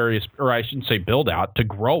the various, or I shouldn't say build out, to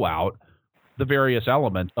grow out the various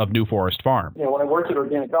elements of New Forest Farm. When I worked at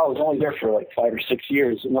Organic Valley, I was only there for like 5 or 6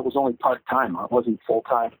 years, and that was only part-time. It wasn't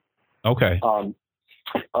full-time. Okay.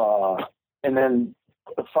 And then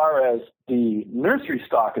as far as the nursery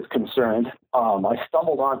stock is concerned, I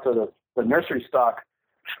stumbled onto the nursery stock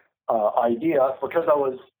idea because I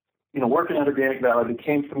was, working at Organic Valley. I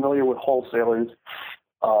became familiar with wholesalers.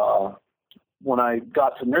 When I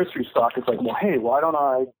got to nursery stock, it's like, well, hey, why don't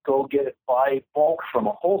I go buy bulk from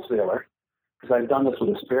a wholesaler? Because I've done this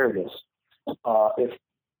with asparagus.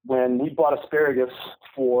 When we bought asparagus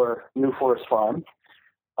for New Forest Farm,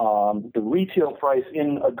 the retail price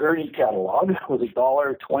in a Gurney catalog was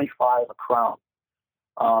 $1.25 a crown.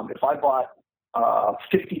 If I bought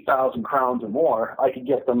 50,000 crowns or more, I could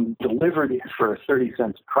get them delivered for 30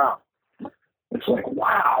 cents a crown. It's like,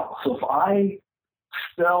 wow. So if I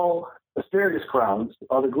sell asparagus crowns to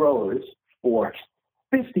other growers for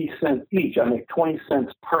 50 cents each, I make 20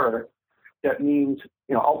 cents per. That means,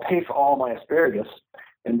 I'll pay for all my asparagus,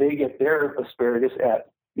 and they get their asparagus at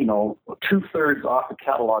 2/3 off the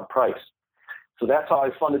catalog price. So that's how I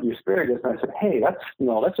funded the asparagus. And I said, hey,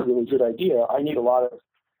 that's a really good idea. I need a lot of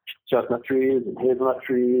chestnut trees and hazelnut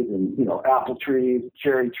trees and, apple trees,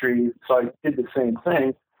 cherry trees. So I did the same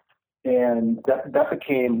thing. And that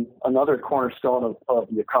became another cornerstone of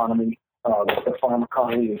the economy, the farm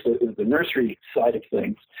economy is the nursery side of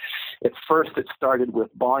things. At first, it started with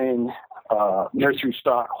buying nursery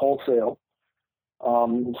stock wholesale,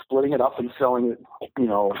 splitting it up and selling it,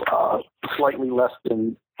 slightly less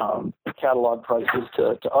than catalog prices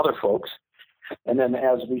to other folks. And then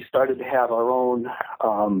as we started to have our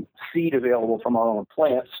own seed available from our own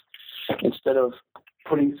plants, instead of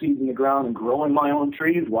putting seeds in the ground and growing my own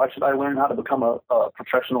trees, why should I learn how to become a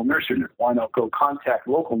professional nurseryman? Why not go contact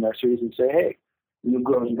local nurseries and say, hey, you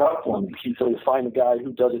grow it up for me? So you find a guy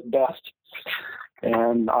who does it best,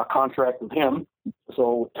 and I'll contract with him.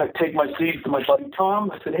 So take my seeds to my buddy Tom.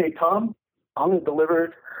 I said, hey, Tom, I'm going to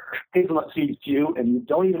deliver hazelnut seeds to you, and you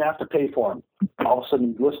don't even have to pay for them. And all of a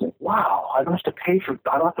sudden, he's listening. Wow, I don't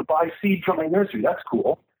have to buy seeds from my nursery. That's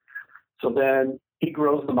cool. So then he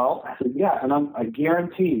grows them out. I said, yeah, and I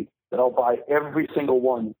guarantee that I'll buy every single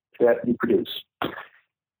one that you produce.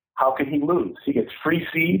 How can he lose? He gets free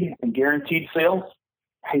seed and guaranteed sales.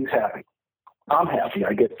 He's happy. I'm happy.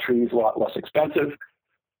 I get trees a lot less expensive.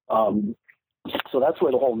 So that's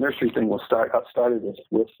where the whole nursery thing got started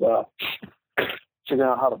with figuring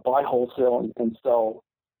out how to buy wholesale and sell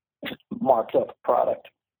marked up product.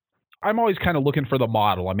 I'm always kind of looking for the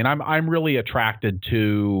model. I mean, I'm really attracted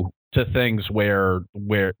to things where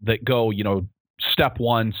that go, step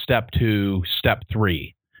 1, step 2, step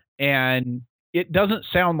 3. And it doesn't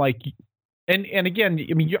sound like, and again,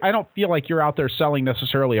 I mean, I don't feel like you're out there selling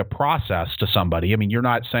necessarily a process to somebody. I mean, you're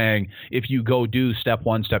not saying if you go do step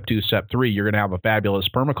 1, step 2, step 3, you're going to have a fabulous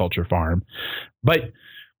permaculture farm, but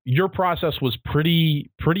your process was pretty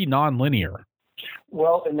nonlinear.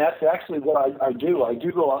 Well, and that's actually what I do. I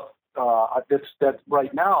do go up, that's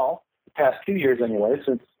right now, the past 2 years anyway,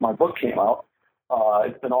 since my book came out,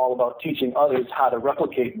 it's been all about teaching others how to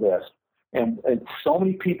replicate this. And so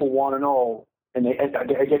many people want to know, and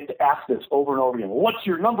I get to ask this over and over again, what's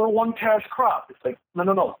your number one cash crop? It's like,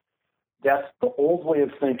 no. That's the old way of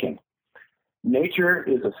thinking. Nature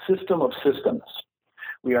is a system of systems.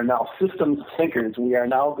 We are now systems thinkers. We are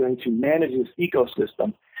now going to manage this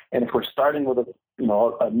ecosystem. And if we're starting with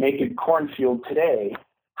a naked cornfield today,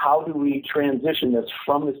 how do we transition this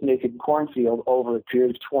from this naked cornfield over a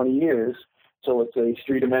period of 20 years so it's a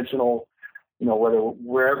three-dimensional,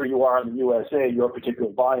 wherever you are in the USA, your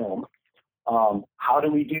particular biome, how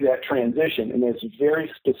do we do that transition? And there's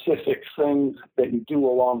very specific things that you do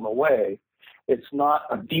along the way. It's not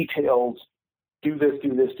a detailed do this.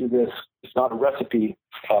 It's not a recipe,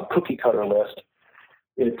 cookie cutter list.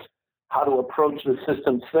 It's how to approach the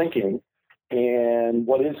systems thinking. And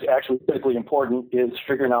what is actually critically important is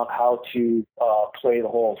figuring out how to play the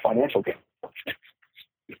whole financial game.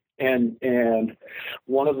 And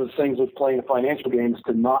one of the things with playing the financial game is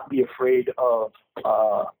to not be afraid of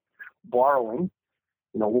borrowing.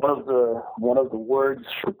 One of the words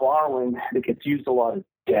for borrowing that gets used a lot is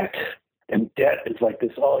debt. And debt is like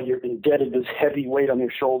this, you're indebted, this heavy weight on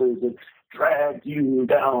your shoulders that drags you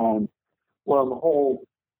down. Well, in the whole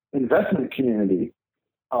investment community,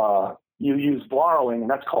 you use borrowing, and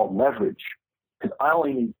that's called leverage. Because I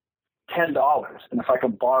only need $10, and if I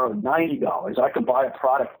can borrow $90, I can buy a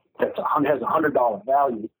product that has $100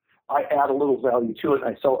 value. I add a little value to it,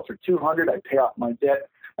 and I sell it for $200. I pay off my debt.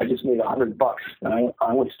 I just made $100, and I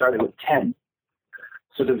only started with 10.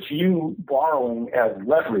 So to view borrowing as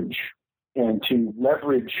leverage and to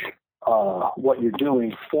leverage what you're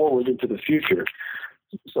doing forward into the future.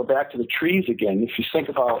 So back to the trees again. If you think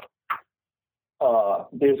about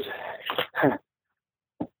there's, I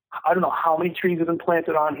don't know how many trees have been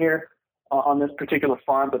planted on here on this particular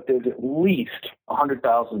farm, but there's at least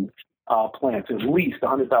 100,000 plants, at least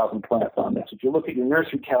 100,000 plants on this. If you look at your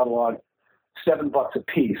nursery catalog, $7 a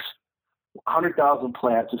piece, 100,000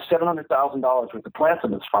 plants is $700,000 worth of plants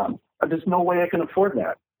on this farm. There's no way I can afford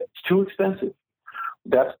that. It's too expensive.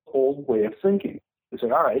 That's the old way of thinking. You say,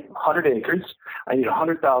 all right, 100 acres, I need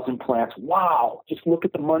 100,000 plants. Wow, just look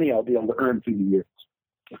at the money I'll be able to earn through the years.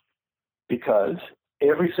 Because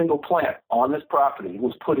every single plant on this property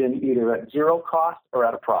was put in either at zero cost or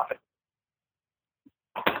at a profit.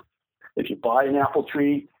 If you buy an apple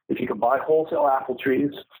tree, if you can buy wholesale apple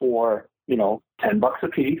trees for, $10 a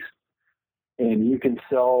piece, and you can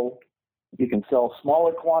sell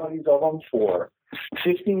smaller quantities of them for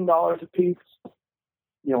 $15 a piece,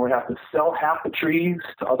 we have to sell half the trees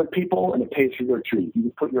to other people, and it pays for your trees. You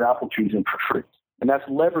can put your apple trees in for free. And that's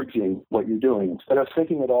leveraging what you're doing. Instead of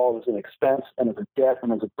thinking it all as an expense and as a debt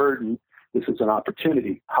and as a burden, this is an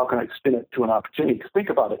opportunity. How can I spin it to an opportunity? Because think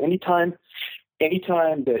about it. Anytime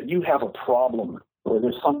that you have a problem or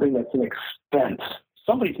there's something that's an expense,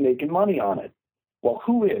 somebody's making money on it. Well,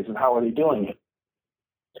 who is and how are they doing it?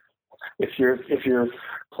 If you're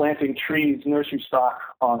planting trees, nursery stock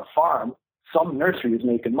on a farm, some nursery is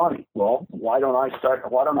making money. Well, why don't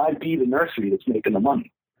I be the nursery that's making the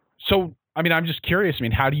money? So, I mean, I'm just curious. I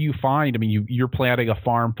mean, how do you find, you're planting a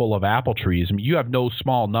farm full of apple trees. I mean, you have no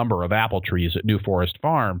small number of apple trees at New Forest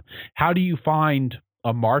Farm. How do you find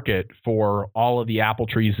a market for all of the apple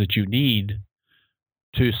trees that you need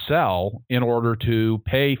to sell in order to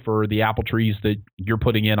pay for the apple trees that you're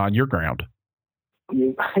putting in on your ground?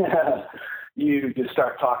 You just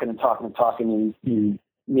start talking, and you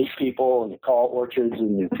meet people and you call orchards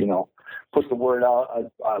and you put the word out.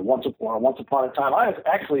 Once upon a time, I was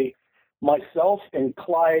actually myself and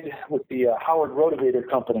Clyde with the Howard Rotavator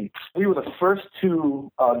Company. We were the first two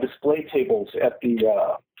display tables at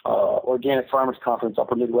the Organic Farmers Conference,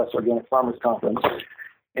 Upper Midwest Organic Farmers Conference.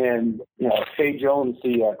 And Faye Jones,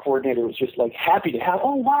 the coordinator, was just like happy to have.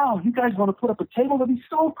 Oh wow, you guys want to put up a table? That'd be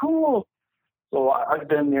so cool. So I've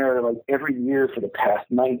been there like every year for the past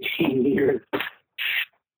 19 years.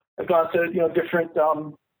 I've gone to different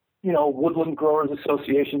Woodland Growers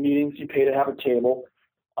Association meetings. You pay to have a table.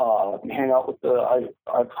 Hang out with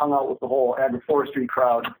I've hung out with the whole agroforestry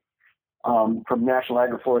crowd from National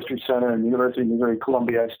Agroforestry Center and the University of Missouri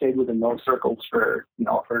Columbia. I stayed within those circles for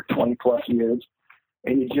 20 plus years.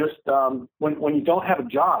 And you just when you don't have a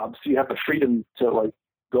job, so you have the freedom to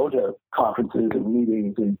go to conferences and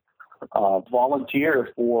meetings and volunteer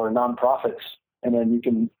for nonprofits, and then you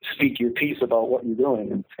can speak your piece about what you're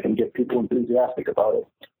doing and get people enthusiastic about it.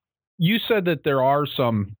 You said that there are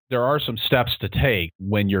some steps to take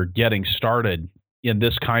when you're getting started in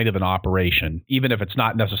this kind of an operation, even if it's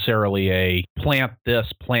not necessarily a plant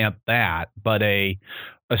this, plant that, but a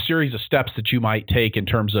series of steps that you might take in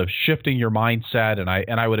terms of shifting your mindset,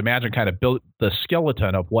 and I would imagine kind of build the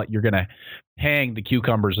skeleton of what you're going to hang the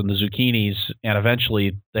cucumbers and the zucchinis and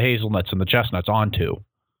eventually the hazelnuts and the chestnuts onto.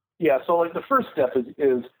 Yeah, so the first step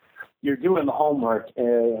is you're doing the homework,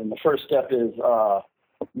 and the first step is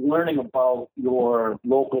learning about your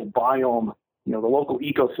local biome, the local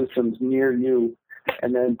ecosystems near you,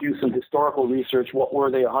 and then do some historical research. What were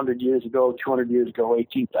they 100 years ago, 200 years ago,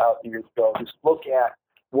 18,000 years ago? Just look at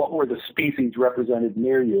what were the species represented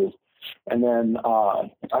near you. And then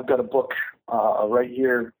I've got a book right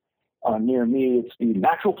here near me. It's the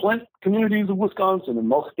Natural Plant Communities of Wisconsin, and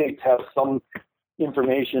most states have some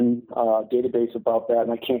information database about that,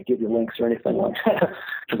 and I can't give you links or anything like that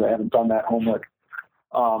because I haven't done that homework.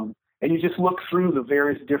 And you just look through the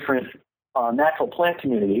various different natural plant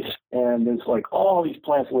communities, and there's all these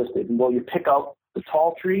plants listed. And you pick out the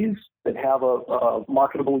tall trees that have a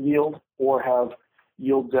marketable yield or have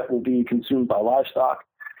yields that will be consumed by livestock.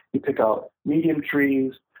 You pick out medium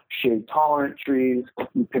trees, shade-tolerant trees.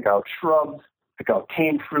 You pick out shrubs, pick out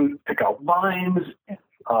cane fruit, pick out vines,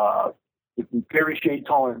 very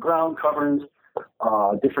shade-tolerant ground covers,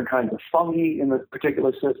 different kinds of fungi in the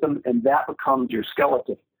particular system, and that becomes your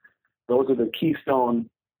skeleton. Those are the keystone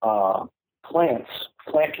plant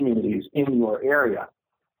communities in your area.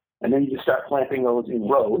 And then you just start planting those in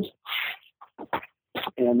rows.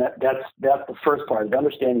 And that's the first part, is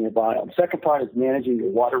understanding your biome. Second part is managing your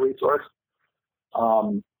water resource.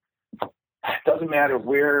 It doesn't matter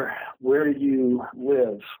where you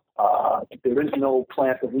live. There is no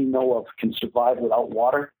plant that we know of can survive without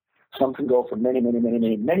water. Some can go for many, many, many,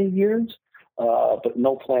 many, many years, but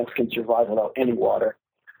no plants can survive without any water.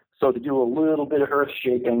 So to do a little bit of earth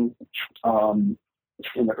shaping in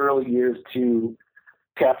the early years to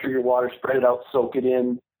capture your water, spread it out, soak it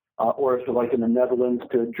in, or if you're like in the Netherlands,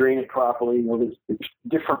 to drain it properly. There's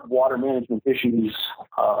different water management issues,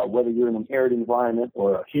 whether you're in an arid environment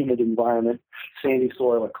or a humid environment, sandy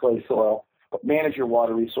soil or clay soil. But manage your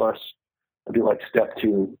water resource would be step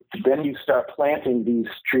 2. Then you start planting these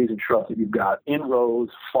trees and shrubs that you've got in rows,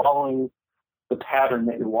 following the pattern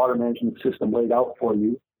that your water management system laid out for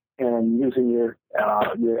you, and using your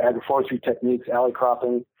agroforestry techniques, alley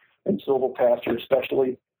cropping and silvopasture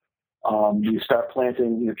especially. You start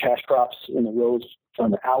planting your cash crops in the rows,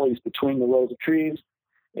 on the alleys between the rows of trees,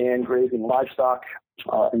 and grazing livestock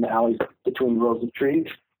in the alleys between the rows of trees.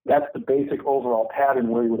 That's the basic overall pattern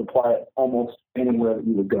where you would apply it almost anywhere that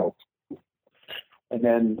you would go. And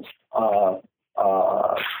then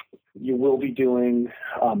you will be doing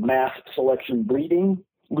mass selection breeding,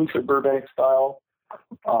 Luther Burbank style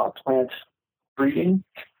plant breeding.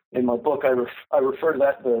 In my book, I refer to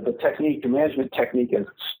that, the technique, the management technique, as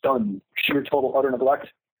stun, sheer total utter neglect.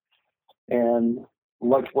 And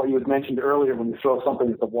like what you had mentioned earlier, when you throw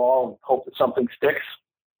something at the wall and hope that something sticks,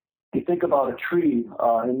 you think about a tree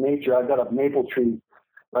in nature. I've got a maple tree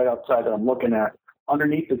right outside that I'm looking at.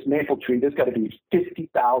 Underneath this maple tree, there's got to be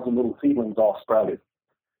 50,000 little seedlings all sprouted.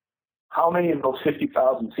 How many of those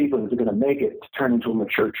 50,000 seedlings are going to make it to turn into a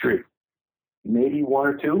mature tree? Maybe one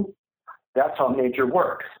or two. That's how nature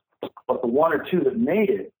works. But the one or two that made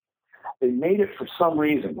it, they made it for some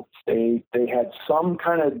reason. They had some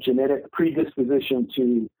kind of genetic predisposition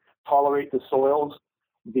to tolerate the soils,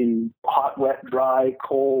 the hot, wet, dry,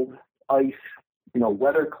 cold, ice,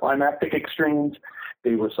 weather, climatic extremes.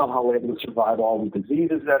 They were somehow able to survive all the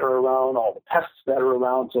diseases that are around, all the pests that are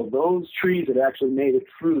around. So those trees that actually made it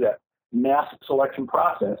through that mass selection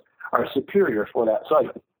process are superior for that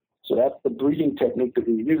site. So that's the breeding technique that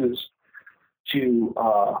we use to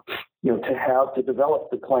develop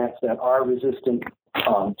the plants that are resistant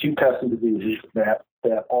to pests and diseases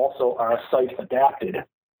that also are site adapted.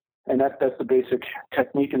 And that's the basic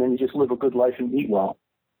technique. And then you just live a good life and eat well.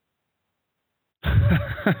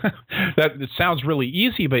 That sounds really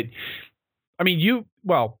easy, but I mean,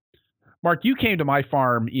 Mark, you came to my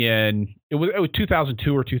farm it was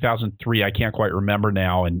 2002 or 2003. I can't quite remember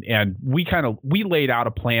now. And we laid out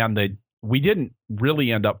a plan that we didn't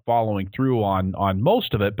really end up following through on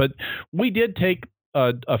most of it, but we did take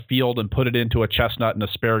a field and put it into a chestnut and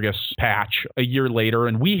asparagus patch a year later.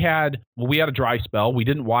 And we had a dry spell. We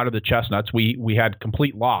didn't water the chestnuts. We had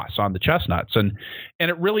complete loss on the chestnuts. And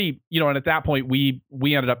it really, and at that point we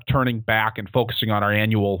ended up turning back and focusing on our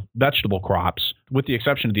annual vegetable crops, with the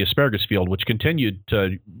exception of the asparagus field, which continued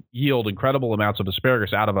to yield incredible amounts of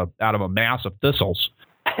asparagus out of a mass of thistles.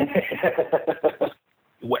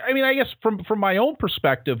 I mean, I guess from my own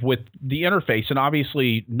perspective with the interface, and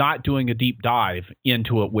obviously not doing a deep dive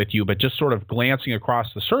into it with you, but just sort of glancing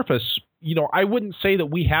across the surface, I wouldn't say that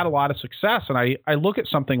we had a lot of success. And I look at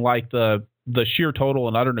something like the sheer total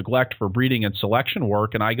and utter neglect for breeding and selection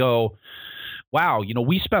work, and I go, wow,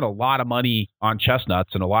 we spent a lot of money on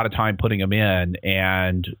chestnuts and a lot of time putting them in,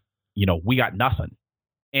 and, we got nothing.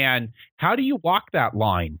 And how do you walk that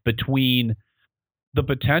line between the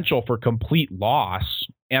potential for complete loss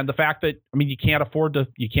and the fact that, I mean, you can't afford to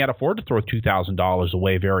throw $2,000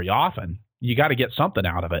 away very often. You got to get something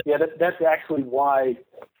out of it. Yeah, that's actually why,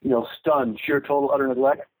 stun, sheer total utter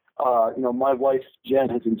neglect. My wife, Jen,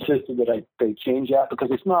 has insisted that they change that, because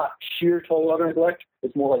it's not sheer total utter neglect.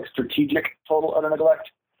 It's more like strategic total utter neglect.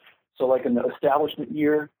 So like in the establishment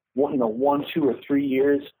year, 1, 2, or 3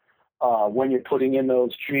 years, when you're putting in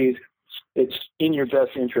those trees, it's in your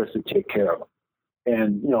best interest to take care of them.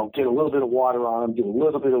 And, get a little bit of water on them, get a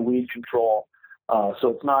little bit of weed control. So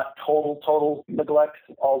it's not total neglect,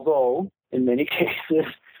 although in many cases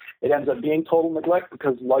it ends up being total neglect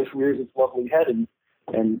because life rears its lovely head.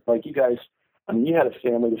 And like you guys, I mean, you had a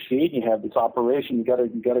family to feed, you have this operation, you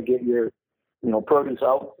gotta get your, produce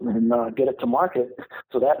out and get it to market.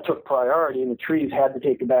 So that took priority, and the trees had to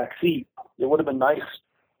take a back seat. It would have been nice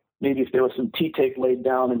maybe if there was some tea tape laid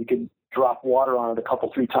down and you could drop water on it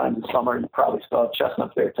 2-3 times in summer, and you probably still have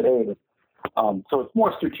chestnuts there today. But, so it's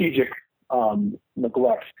more strategic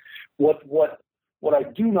neglect. What I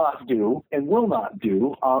do not do and will not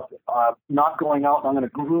do, not going out and I'm going to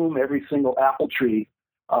groom every single apple tree.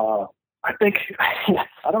 I think,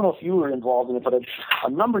 I don't know if you were involved in it, but a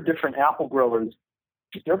number of different apple growers,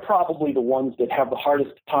 they're probably the ones that have the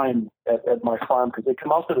hardest time at my farm, because they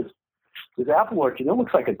come out to this apple orchard, it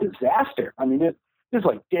looks like a disaster. I mean, there's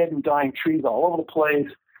like dead and dying trees all over the place.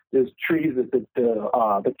 There's trees that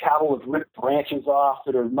the cattle have ripped branches off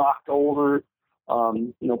that are knocked over.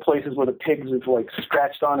 Places where the pigs have like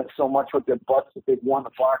scratched on it so much with their butts that they've worn the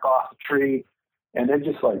bark off the tree, and they're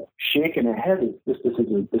just like shaking their heads. This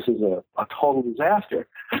is a total disaster.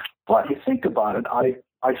 But you think about it,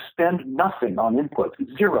 I spend nothing on inputs,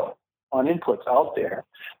 zero on inputs out there.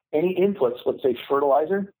 Any inputs, let's say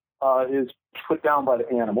fertilizer, is put down by the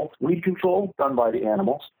animals. Weed control, done by the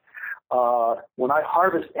animals. When I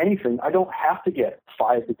harvest anything, I don't have to get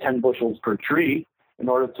 5 to 10 bushels per tree in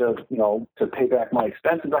order to pay back my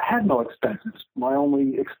expenses. I had no expenses. My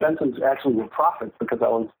only expenses actually were profits, because I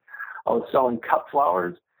was selling cut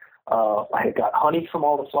flowers. I had got honey from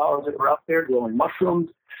all the flowers that were up there, growing mushrooms,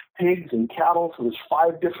 pigs, and cattle. So there's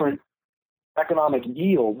 5 different economic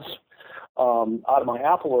yields out of my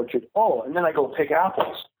apple orchard. Oh, and then I go pick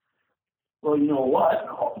apples. Well, you know what?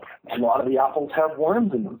 A lot of the apples have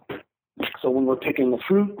worms in them. So when we're picking the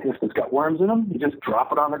fruit, if it's got worms in them, you just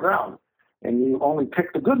drop it on the ground, and you only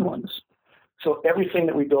pick the good ones. So everything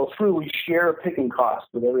that we go through, we share a picking cost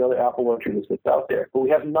with every other apple orchard that's out there. But we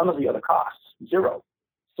have none of the other costs, zero.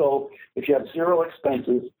 So if you have zero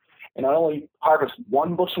expenses, and I only harvest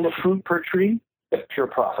 1 bushel of fruit per tree, that's pure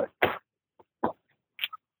profit.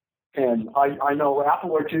 And I know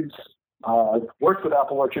apple orchards, I've worked with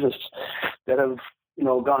apple orchardists that have,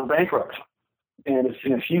 gone bankrupt. And if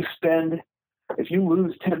you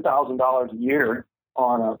lose $10,000 a year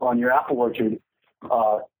on your apple orchard,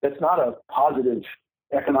 that's not a positive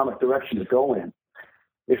economic direction to go in.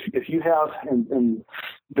 If you have, and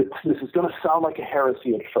this is going to sound like a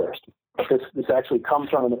heresy at first, but this actually comes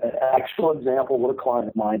from an actual example with a client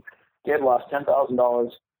of mine. They had lost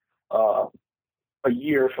 $10,000 a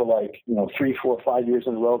year for 3, 4, 5 years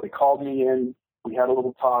in a row. They called me in. We had a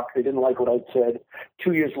little talk. They didn't like what I'd said.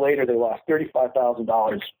 2 years later, they lost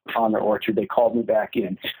 $35,000 on their orchard. They called me back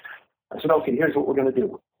in. I said, okay, here's what we're going to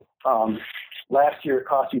do. Last year, it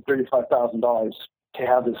cost you $35,000 to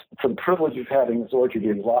have this, for the privilege of having this orchard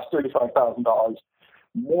here. You lost $35,000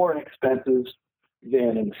 more in expenses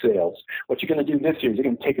than in sales. What you're going to do this year is you're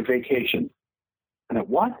going to take a vacation. And I,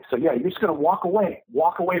 what? So yeah, you're just going to walk away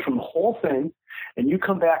from the whole thing, and you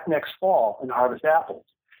come back next fall and harvest apples.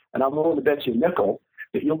 And I'm willing to bet you a nickel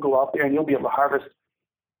that you'll go out there and you'll be able to harvest,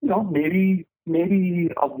 maybe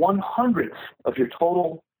a 1/100th of your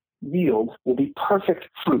total yield will be perfect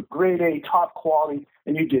fruit, grade A, top quality,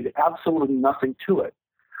 and you did absolutely nothing to it.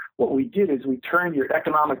 What we did is we turned your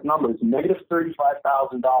economic numbers, negative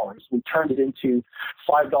 $35,000, we turned it into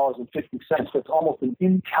 $5.50. That's almost an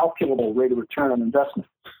incalculable rate of return on investment.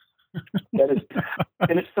 That is,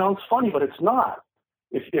 and it sounds funny, but it's not.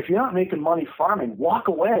 If you're not making money farming, walk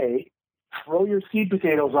away, throw your seed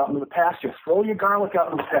potatoes out into the pasture, throw your garlic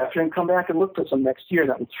out into the pasture, and come back and look for some next year.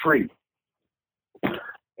 That was free.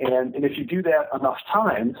 And if you do that enough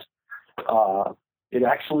times, it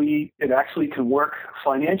actually can work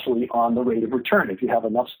financially on the rate of return if you have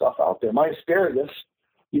enough stuff out there. My asparagus,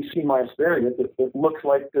 you see my asparagus, it looks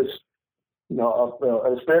like this, an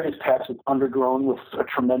asparagus patch that's undergrown with a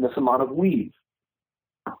tremendous amount of weeds.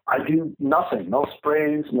 I do nothing, no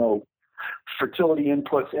sprays, no fertility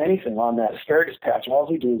inputs, anything on that asparagus patch. All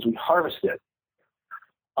we do is we harvest it.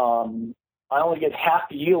 I only get half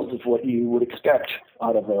the yields of what you would expect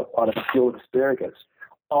out of a field of asparagus.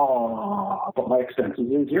 But my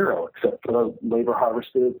expenses are zero, except for the labor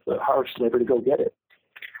harvested, the harvest labor to go get it.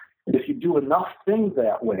 And if you do enough things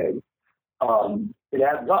that way, it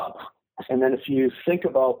adds up. And then if you think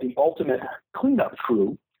about the ultimate cleanup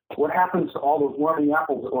crew, what happens to all those wormy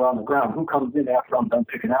apples that were on the ground? Who comes in after I'm done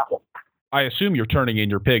picking apples? I assume you're turning in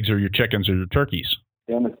your pigs or your chickens or your turkeys.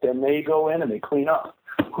 Then they go in and they clean up.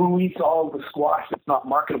 Who eats all of the squash that's not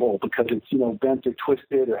marketable because it's, bent or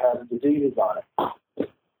twisted or has diseases on it?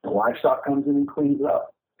 The livestock comes in and cleans it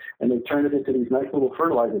up. And they turn it into these nice little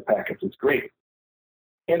fertilizer packets. It's great.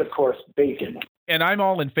 And, of course, bacon. And I'm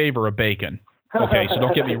all in favor of bacon. Okay, so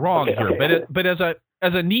don't get me wrong here. But as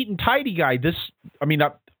a neat and tidy guy,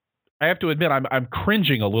 I have to admit I'm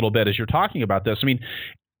cringing a little bit as you're talking about this.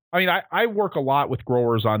 I work a lot with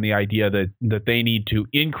growers on the idea that they need to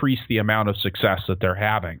increase the amount of success that they're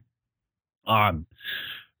having.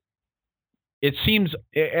 It seems,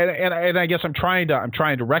 and I guess I'm trying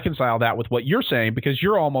to reconcile that with what you're saying, because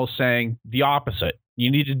you're almost saying the opposite. You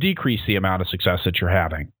need to decrease the amount of success that you're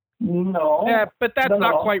having. No. Yeah, but that's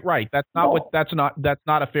not quite right. That's not that's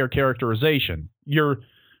not a fair characterization.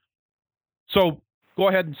 So go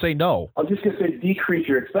ahead and say no. I'm just going to say decrease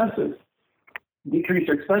your expenses. Decrease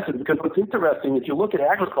your expenses, because what's interesting, if you look at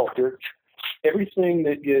agriculture, everything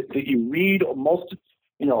that you read, most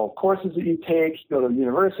courses that you take, you go to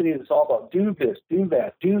universities, it's all about do this, do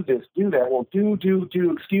that, do this, do that. Well, do,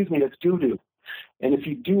 excuse me, that's do. And if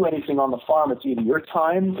you do anything on the farm, it's either your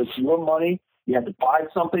time, it's your money. You had to buy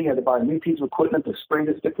something, you had to buy a new piece of equipment to spray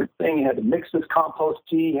this different thing, you had to mix this compost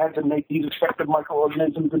tea, you had to make these effective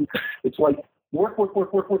microorganisms, and it's like work.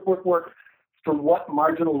 For what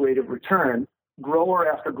marginal rate of return? Grower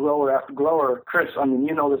after grower after grower. Chris,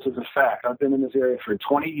 this is a fact. I've been in this area for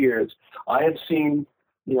 20 years. I have seen,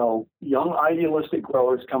 young idealistic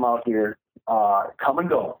growers come out here, come and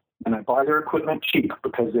go, and I buy their equipment cheap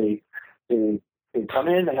because they come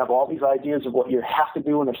in, they have all these ideas of what you have to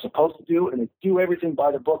do and they're supposed to do, and they do everything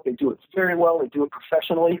by the book. They do it very well. They do it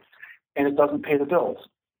professionally, and it doesn't pay the bills.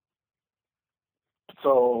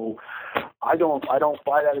 So I don't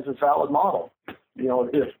buy that as a valid model.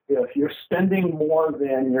 If you're spending more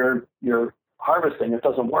than you're harvesting, it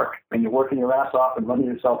doesn't work, and you're working your ass off and running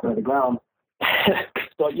yourself into the ground.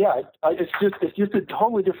 So yeah, it's just a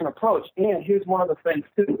totally different approach. And here's one of the things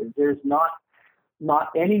too: is there's not not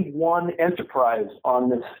any one enterprise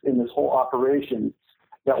in this whole operation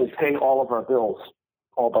that will pay all of our bills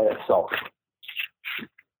all by itself.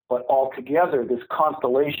 But altogether, this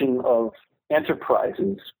constellation of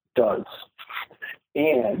enterprises does.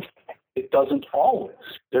 And it doesn't always.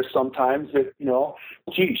 There's sometimes that,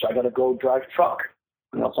 geez, I got to go drive truck.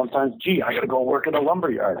 Sometimes, I got to go work in a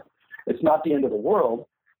lumber yard. It's not the end of the world,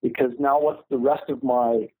 because now what's the rest of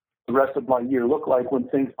my year look like when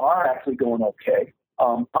things are actually going okay?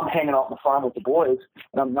 I'm hanging out on the farm with the boys,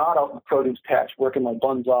 and I'm not out in the produce patch working my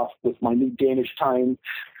buns off with my new Danish time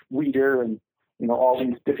weeder and all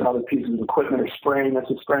these different other pieces of equipment, or spraying this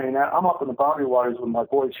and spraying that. I'm up in the boundary waters with my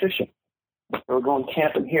boys fishing. We're going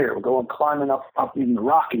camping here. We're going climbing up in the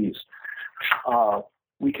Rockies.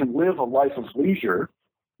 We can live a life of leisure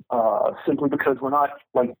simply because we're not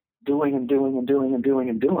like doing and doing and doing and doing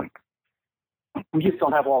and doing. We just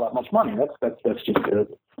don't have all that much money. That's just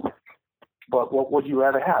it. But what would you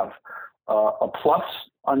rather have? A plus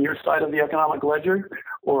on your side of the economic ledger,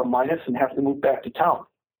 or a minus and have to move back to town?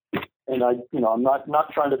 And I'm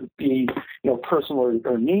not trying to be, personal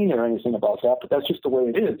or mean or anything about that, but that's just the way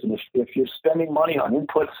it is. And if you're spending money on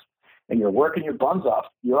inputs and you're working your buns off,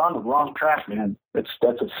 you're on the wrong track, man. That's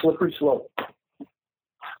a slippery slope.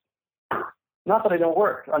 Not that I don't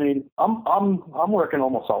work. I mean, I'm working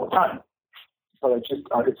almost all the time, but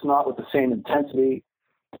it's not with the same intensity.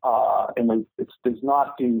 And there's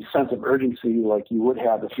not the sense of urgency like you would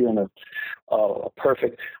have if you're in a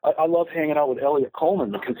perfect. I love hanging out with Elliot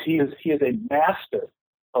Coleman, because he is a master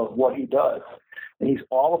of what he does, and he's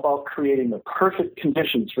all about creating the perfect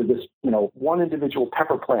conditions for this one individual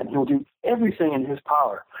pepper plant. He'll do everything in his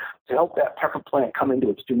power to help that pepper plant come into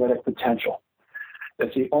its genetic potential.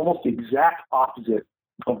 That's almost the exact opposite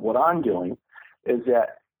of what I'm doing. Is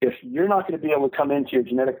that if you're not going to be able to come into your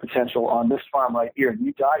genetic potential on this farm right here, and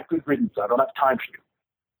you die, good riddance. I don't have time for you.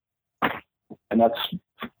 And that's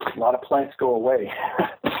a lot of plants go away.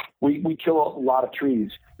 We kill a lot of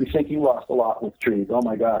trees. We think you lost a lot with trees. Oh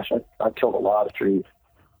my gosh, I killed a lot of trees.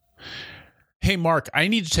 Hey, Mark, I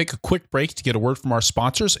need to take a quick break to get a word from our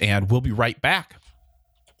sponsors, and we'll be right back.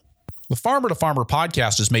 The Farmer to Farmer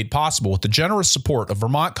podcast is made possible with the generous support of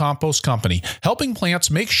Vermont Compost Company, helping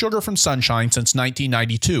plants make sugar from sunshine since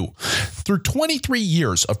 1992. Through 23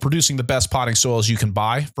 years of producing the best potting soils you can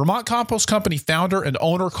buy, Vermont Compost Company founder and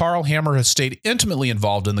owner Carl Hammer has stayed intimately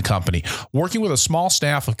involved in the company, working with a small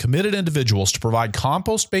staff of committed individuals to provide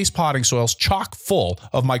compost-based potting soils chock full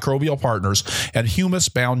of microbial partners and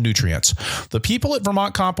humus-bound nutrients. The people at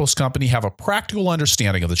Vermont Compost Company have a practical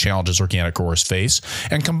understanding of the challenges organic growers face,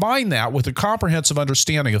 and combine that with a comprehensive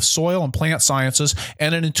understanding of soil and plant sciences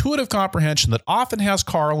and an intuitive comprehension that often has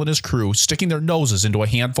Carl and his crew sticking their noses into a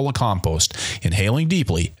handful of compost, inhaling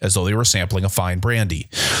deeply as though they were sampling a fine brandy.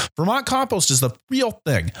 Vermont Compost is the real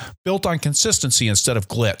thing, built on consistency instead of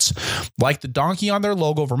glitz. Like the donkey on their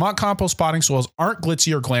logo, Vermont Compost potting soils aren't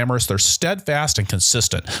glitzy or glamorous. They're steadfast and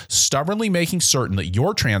consistent, stubbornly making certain that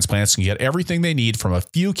your transplants can get everything they need from a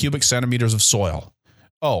few cubic centimeters of soil.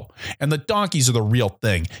 Oh, and the donkeys are the real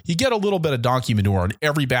thing. You get a little bit of donkey manure in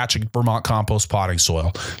every batch of Vermont Compost potting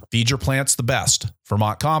soil. Feed your plants the best.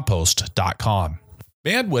 VermontCompost.com.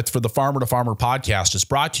 Bandwidth for the Farmer to Farmer podcast is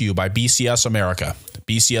brought to you by BCS America.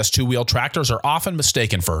 BCS two-wheel tractors are often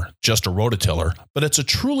mistaken for just a rototiller, but it's a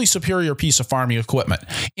truly superior piece of farming equipment.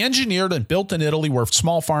 Engineered and built in Italy where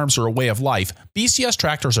small farms are a way of life, BCS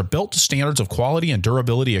tractors are built to standards of quality and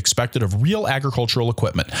durability expected of real agricultural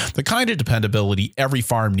equipment, the kind of dependability every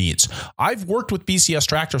farm needs. I've worked with BCS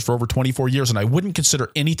tractors for over 24 years, and I wouldn't consider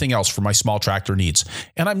anything else for my small tractor needs.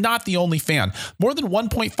 And I'm not the only fan. More than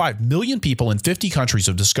 1.5 million people in 50 countries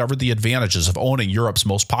have discovered the advantages of owning Europe's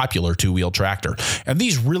most popular two-wheel tractor. And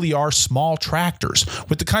these really are small tractors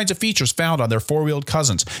with the kinds of features found on their four-wheeled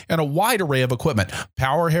cousins and a wide array of equipment: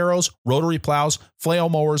 power harrows, rotary plows, flail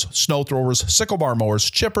mowers, snow throwers, sickle bar mowers,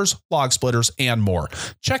 chippers, log splitters, and more.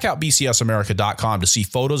 Check out bcsamerica.com to see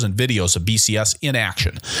photos and videos of BCS in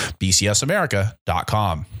action.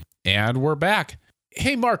 bcsamerica.com. And we're back.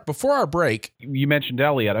 Hey, Mark, before our break, you mentioned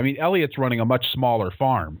Elliot. I mean, Elliot's running a much smaller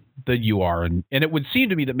farm than you are. And it would seem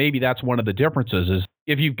to me that maybe that's one of the differences is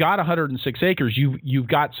if you've got 106 acres, you've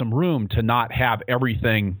got some room to not have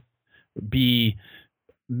everything be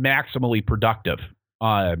maximally productive.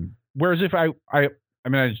 Whereas if I'm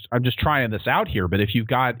just trying this out here, but if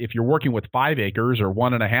you're working with 5 acres or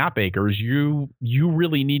 1.5 acres, you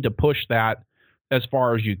really need to push that as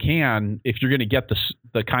far as you can if you're going to get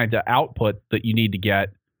the kind of output that you need to get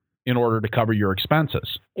in order to cover your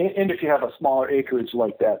expenses. And if you have a smaller acreage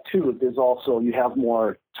like that too, there's also, you have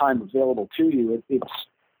more time available to you.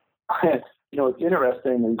 It's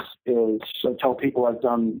interesting is I tell people I've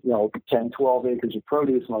done, 10, 12 acres of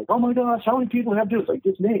produce, and like, oh my gosh, how many people have to do it? It's like,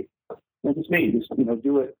 just me. Just,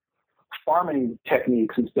 do it farming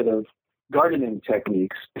techniques instead of gardening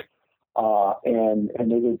techniques. And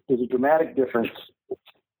there's a dramatic difference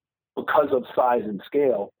because of size and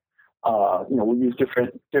scale. We use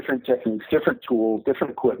different techniques, different tools,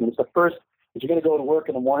 different equipment. If you're going to go to work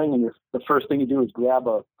in the morning and the first thing you do is grab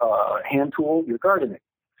a hand tool, you're gardening.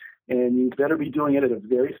 And you better be doing it at a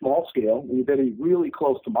very small scale. And you better be really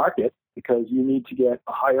close to market because you need to get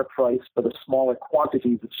a higher price for the smaller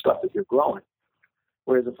quantities of stuff that you're growing.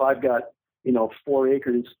 Whereas if I've got, 4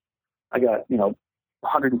 acres, I got,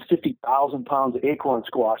 150,000 pounds of acorn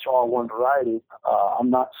squash, all one variety. I'm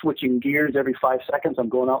not switching gears every 5 seconds. I'm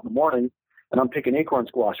going out in the morning and I'm picking acorn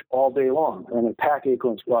squash all day long. And I'm going to pack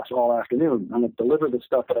acorn squash all afternoon. I'm going to deliver the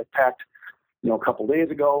stuff that I packed, a couple days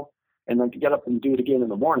ago. And then to get up and do it again in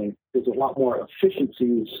the morning, there's a lot more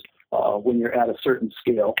efficiencies when you're at a certain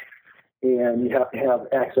scale, and you have to have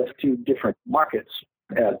access to different markets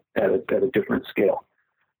at a different scale.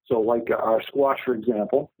 So, like our squash, for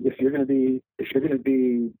example, if you're going to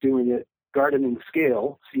be doing it gardening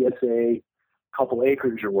scale, CSA, couple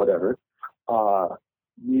acres or whatever,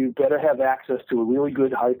 you better have access to a really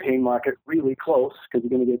good high-paying market, really close, because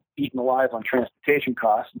you're going to get eaten alive on transportation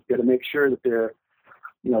costs. You've got to make sure that they're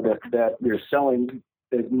that you're selling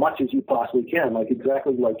as much as you possibly can,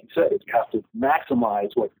 exactly like you said. You have to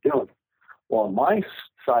maximize what you're doing. Well, on my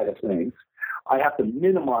side of things, I have to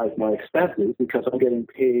minimize my expenses because I'm getting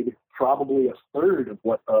paid probably a third of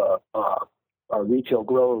what a retail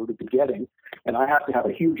grower would be getting, and I have to have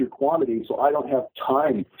a huger quantity, so I don't have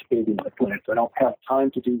time to baby my plants. I don't have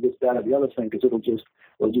time to do this, that, or the other thing because it'll just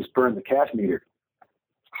burn the cash meter.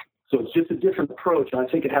 So it's just a different approach, and I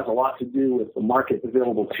think it has a lot to do with the market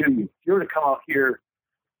available to you. If you were to come out here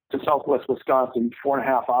to Southwest Wisconsin,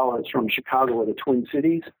 4.5 hours from Chicago or the Twin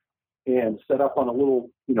Cities, and set up on a little,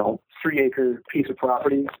 3-acre piece of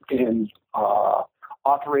property and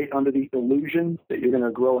operate under the illusion that you're going to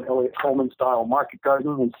grow an Elliott Coleman-style market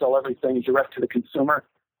garden and sell everything direct to the consumer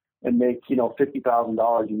and make,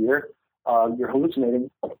 $50,000 a year, you're hallucinating.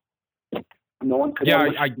 No one could.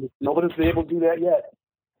 Nobody's been able to do that yet.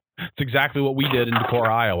 It's exactly what we did in Decorah,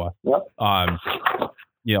 Iowa. Yep. And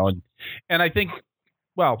I think,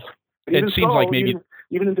 it seems like maybe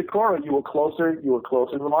even in Decorah, you were closer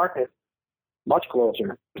to the market, much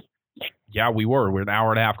closer. Yeah, we were. We're an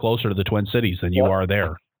hour and a half closer to the Twin Cities than you are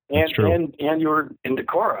there. That's true. And you're in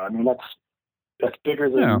Decorah. I mean, that's bigger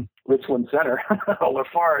than Richland Center or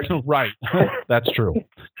Lafarge. Right. That's true.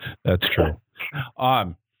 That's true.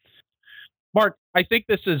 Mark, I think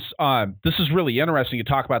this is really interesting to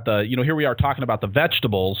talk about here we are talking about the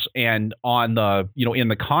vegetables and on the, in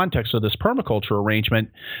the context of this permaculture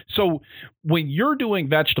arrangement. So when you're doing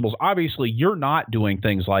vegetables, obviously you're not doing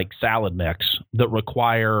things like salad mix that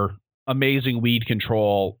require amazing weed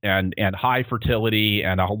control and high fertility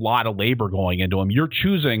and a lot of labor going into them. You're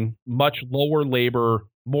choosing much lower labor,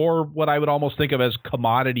 more what I would almost think of as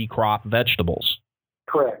commodity crop vegetables.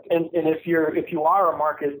 Correct. And if you are a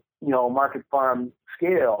market farm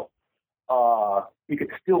scale, you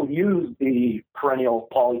could still use the perennial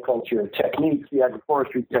polyculture techniques, the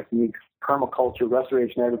agroforestry techniques, permaculture,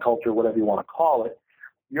 restoration agriculture, whatever you want to call it.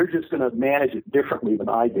 You're just going to manage it differently than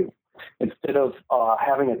I do. Instead of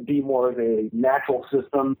having it be more of a natural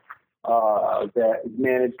system that is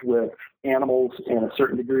managed with animals and a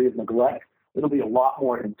certain degree of neglect, it'll be a lot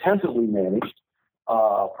more intensively managed.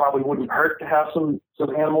 Probably wouldn't hurt to have some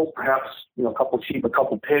animals, perhaps, a couple of sheep, a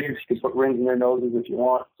couple of pigs. You can put rings in their noses if you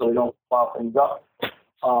want so they don't plow things up.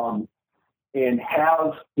 And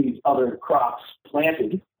have these other crops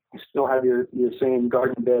planted. You still have your same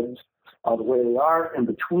garden beds the way they are. And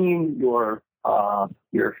between your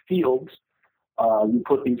fields, you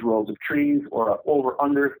put these rows of trees or an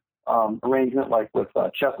over-under arrangement, like with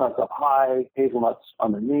chestnuts up high, hazelnuts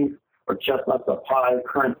underneath, or chestnuts up high,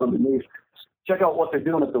 currants underneath. Check out what they're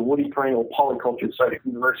doing at the Woody Perennial Polyculture site at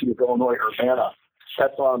University of Illinois, Urbana.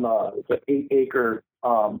 That's on it's an 8-acre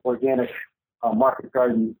organic market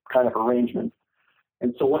garden kind of arrangement.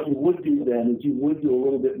 And so what you would do then is you would do a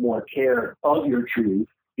little bit more care of your trees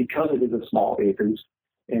because it is a small acres,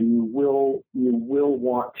 and you will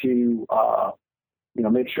want to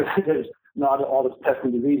make sure that there's not all this pest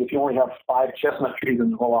and disease. If you only have 5 chestnut trees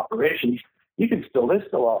in the whole operation, there's still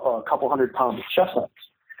a couple 100 pounds of chestnuts.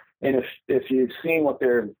 And if you've seen what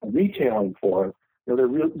they're retailing for, they're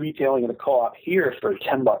retailing in a co-op here for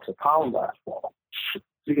 $10 a pound last fall. So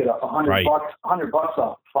you get $100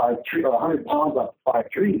 off 5 trees, or 100 pounds off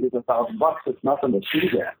 5 trees is $1,000. It's nothing to see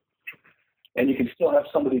that. and you can still have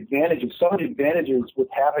some of the advantages. Some of the advantages with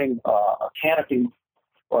having a canopy,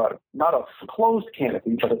 not a closed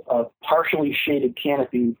canopy, but a partially shaded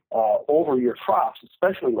canopy over your crops,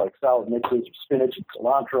 especially like salad mixes, spinach, and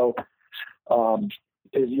cilantro,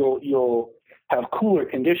 is you'll have cooler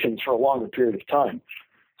conditions for a longer period of time.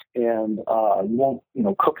 And you won't,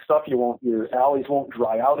 cook stuff. Your alleys won't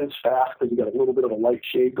dry out as fast because you got a little bit of a light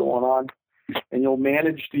shade going on. And you'll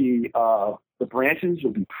manage the branches.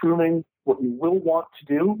 You'll be pruning. What you will want to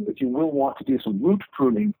do is you will want to do some root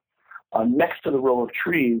pruning next to the row of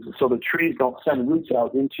trees, so the trees don't send roots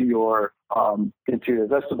out into your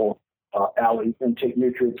vegetable alley and take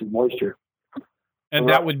nutrients and moisture. And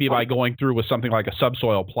that would be by going through with something like a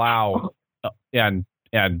subsoil plow and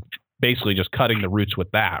basically just cutting the roots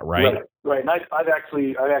with that, right? Right. And I've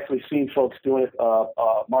actually seen folks doing it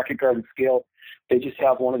market garden scale. They just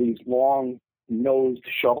have one of these long nosed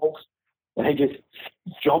shovels, and they just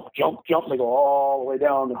jump. They go all the way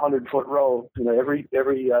down the 100-foot row. Every they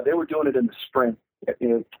were doing it in the spring.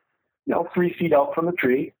 3 feet out from the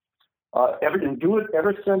tree. Do it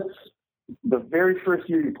ever since the very first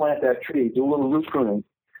year you plant that tree. Do a little root pruning.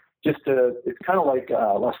 It's kind of like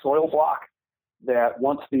a soil block. That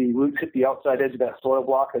once the roots hit the outside edge of that soil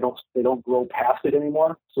block, they don't grow past it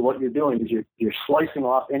anymore. So what you're doing is you're slicing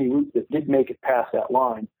off any roots that did make it past that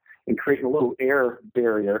line and creating a little air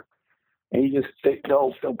barrier. And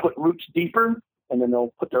they'll put roots deeper, and then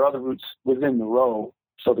they'll put their other roots within the row.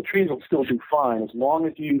 So the trees will still do fine as long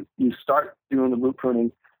as you start doing the root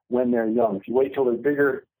pruning when they're young. If you wait till they're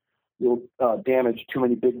bigger, you'll damage too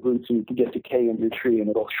many big roots and you can get decay in your tree, and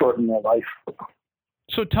it'll shorten their life.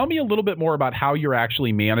 So tell me a little bit more about how you're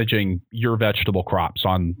actually managing your vegetable crops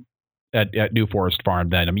at New Forest Farm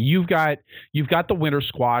then. I mean, you've got the winter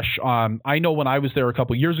squash. I know when I was there a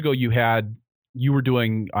couple of years ago, you were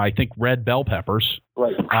doing, I think, red bell peppers.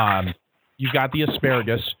 Right. You've got the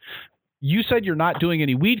asparagus. You said you're not doing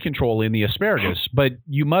any weed control in the asparagus, but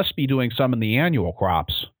you must be doing some in the annual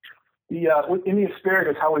crops. In the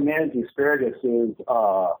asparagus, how we manage the asparagus is,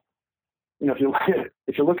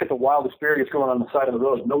 if you look at the wild asparagus growing on the side of the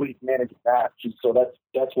road, nobody's managing that. So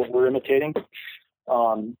that's what we're imitating.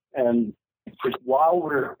 And while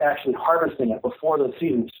we're actually harvesting it before the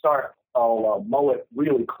season starts, I'll mow it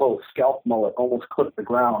really close, scalp mow it, almost clip the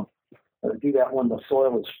ground. I do that when the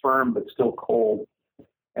soil is firm but still cold.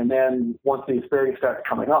 And then once the asparagus starts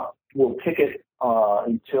coming up, we'll pick it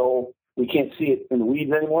until we can't see it in the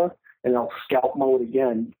weeds anymore, and I'll scalp mow it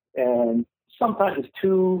again. And sometimes it's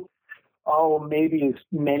maybe as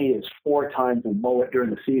many as 4 times we mow it during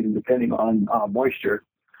the season, depending on moisture.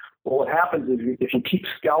 But what happens is if you keep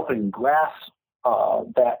scalping grass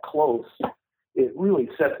that close, it really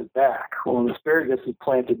sets it back. Well, an asparagus is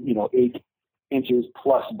planted, 8 inches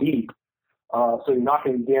plus deep, so you're not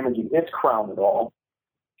going to be damaging its crown at all.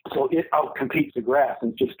 So it outcompetes the grass,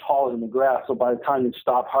 and it's just taller than the grass. So by the time you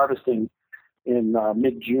stop harvesting in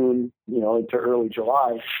mid-June, into early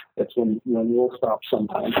July, that's when we'll stop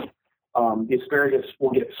sometimes. The asparagus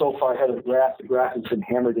will get so far ahead of the grass has been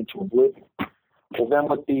hammered into oblivion. Well, then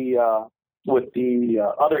with the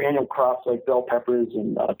other annual crops like bell peppers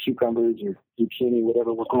and cucumbers or zucchini,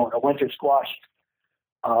 whatever we're growing, a winter squash,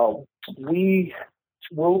 we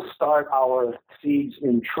will start our seeds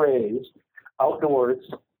in trays outdoors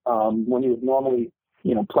when you would normally,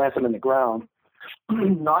 plant them in the ground,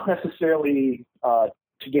 not necessarily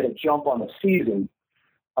to get a jump on the season,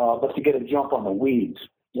 but to get a jump on the weeds.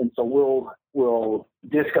 And so we'll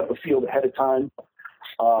disc up the field ahead of time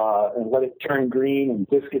and let it turn green and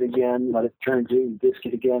disc it again, let it turn green and disc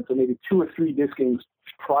it again. So maybe 2 or 3 discings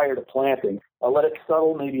prior to planting. I'll let it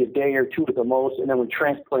settle maybe a day or 2 at the most, and then we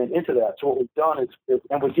transplant into that. So what we've done is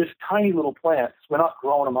and with just tiny little plants, we're not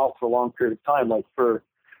growing them out for a long period of time. Like for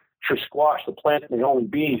squash, the plant may only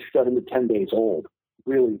be 7 to 10 days old,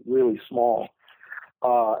 really, really small.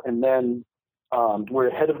 And then we're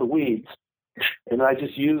ahead of the weeds. And I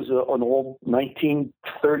just use an old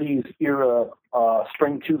 1930s era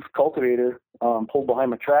spring tooth cultivator pulled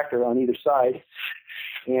behind my tractor on either side,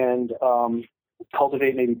 and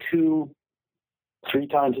cultivate maybe 2-3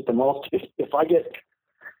 times at the most. If I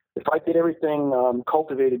get everything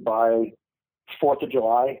cultivated by 4th of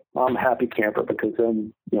July, I'm a happy camper, because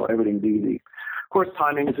then everything's easy. Of course,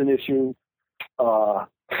 timing is an issue.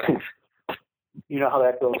 You know how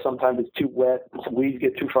that goes. Sometimes it's too wet. Weeds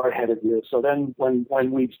get too far ahead of you. So then when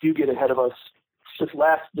weeds do get ahead of us, this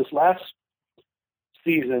last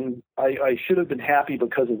season, I should have been happy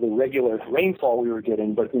because of the regular rainfall we were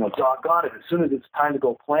getting. But, doggone it, as soon as it's time to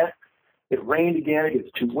go plant, it rained again, it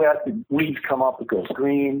gets too wet, the weeds come up, it goes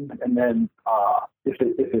green. And then if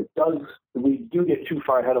the weeds do get too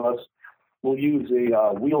far ahead of us, we'll use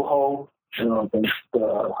a wheel hoe. I don't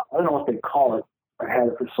know what they call it. I had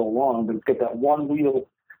it for so long, but it's got that one wheel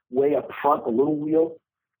way up front, a little wheel,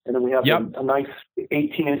 and then we have a nice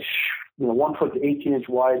 18-inch, 1 foot to 18-inch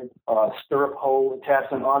wide stirrup hoe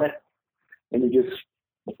attachment on it, and you just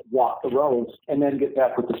walk the rows, and then get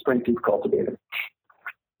back with the spring tooth cultivator.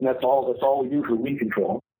 And that's all we do for weed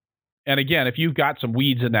control. And again, if you've got some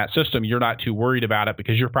weeds in that system, you're not too worried about it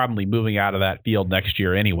because you're probably moving out of that field next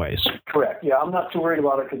year anyways. Correct. Yeah, I'm not too worried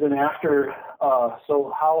about it because then after,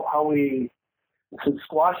 since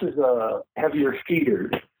squash is a heavier feeder,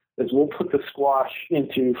 is we'll put the squash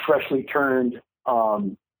into freshly turned,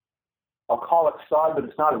 I'll call it sod, but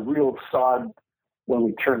it's not a real sod when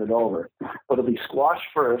we turn it over. But it'll be squash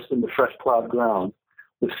first in the fresh plowed ground.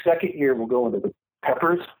 The second year we'll go into the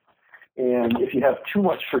peppers. And if you have too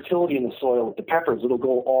much fertility in the soil with the peppers, it'll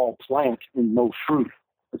go all plant and no fruit.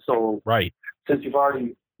 So since you've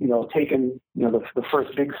already, taken, the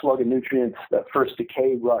first big slug of nutrients, that first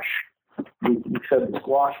decay rush, we fed the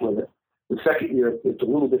squash with it. The second year, it's a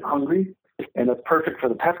little bit hungry, and that's perfect for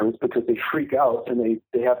the peppers because they freak out and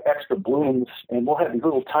they have extra blooms. And we'll have these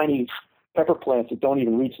little tiny pepper plants that don't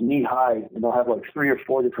even reach knee high, and they'll have like 3 or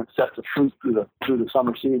 4 different sets of fruit through the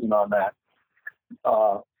summer season on that.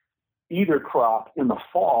 Either crop in the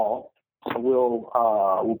fall,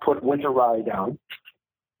 we'll put winter rye down.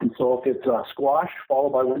 And so if it's squash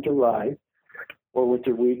followed by winter rye or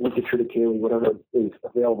winter wheat, winter triticale, whatever is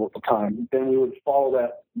available at the time, then we would follow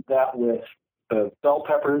that with bell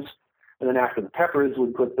peppers. And then after the peppers,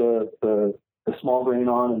 we'd put the small grain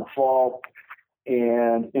on in the fall.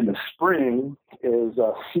 And in the spring, as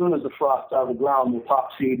soon as the frost's out of the ground, we'll top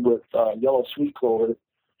seed with yellow sweet clover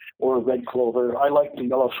or red clover. I like the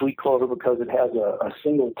yellow sweet clover because it has a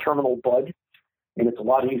single terminal bud, and it's a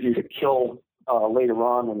lot easier to kill later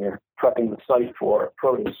on when you're prepping the site for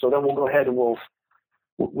produce. So then we'll go ahead and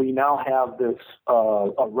we now have this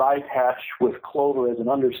a rye patch with clover as an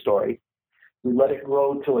understory. We let it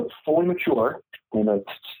grow till it's fully mature, and the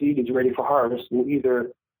seed is ready for harvest. We'll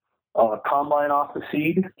either combine off the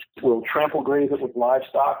seed, we'll trample graze it with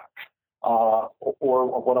livestock, or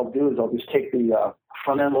what I'll do is I'll just take the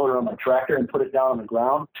front end loader on my tractor and put it down on the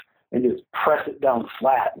ground and just press it down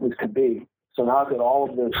flat as can be. So now I've got all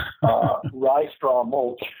of this rye straw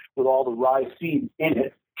mulch with all the rye seed in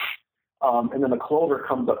it. And then the clover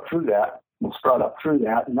comes up through that, will sprout up through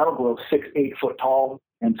that, and that'll grow 6-8 foot tall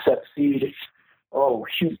and set seed,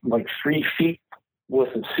 like 3 feet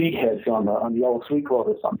worth of seed heads on the yellow sweet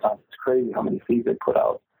clover sometimes. It's crazy how many seeds they put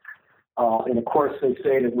out. And of course, they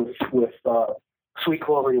say that with sweet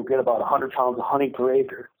clover, you'll get about 100 pounds of honey per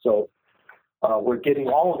acre. So we're getting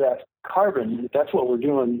all of that carbon. That's what we're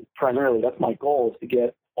doing primarily. That's my goal, is to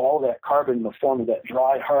get all that carbon in the form of that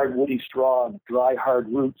dry, hard, woody straw and dry, hard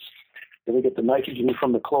roots. Then we get the nitrogen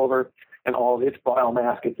from the clover, and all of its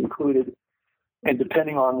biomass gets included. And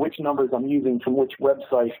depending on which numbers I'm using from which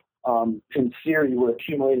website, in theory, we're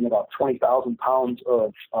accumulating about 20,000 pounds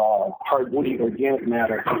of hard, woody organic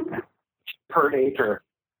matter per acre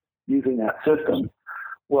using that system.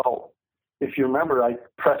 Well, if you remember, I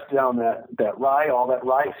pressed down that rye, all that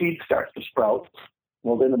rye seed starts to sprout.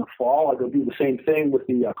 Well, then in the fall, I go do the same thing with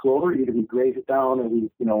the clover. Either we graze it down or we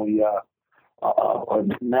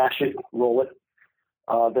mash it, roll it.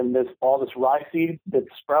 Then there's all this rye seed that's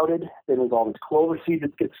sprouted. Then there's all this clover seed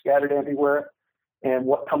that gets scattered everywhere. And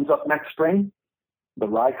what comes up next spring? The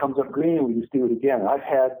rye comes up green, and we just do it again. I've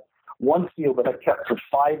had one field that I kept for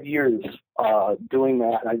 5 years doing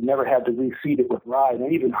that, and I've never had to reseed it with rye. And I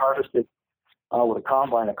even harvested with a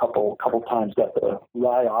combine a couple times, got the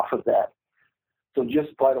rye off of that. So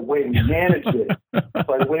just by the way we managed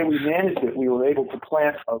it, we were able to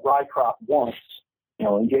plant a rye crop once,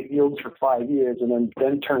 and get yields for 5 years, and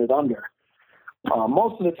then turn it under.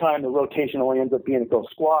 Most of the time, the rotation only ends up being it goes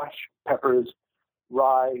squash, peppers,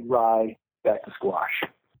 rye, back to squash.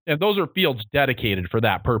 And those are fields dedicated for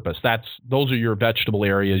that purpose. Those are your vegetable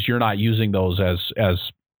areas. You're not using those as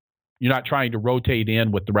you're not trying to rotate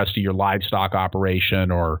in with the rest of your livestock operation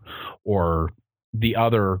or the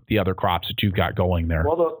other crops that you've got going there.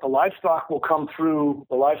 Well, the livestock will come through.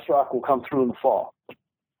 The livestock will come through in the fall.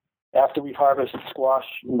 After we've harvested squash,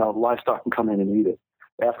 the livestock can come in and eat it.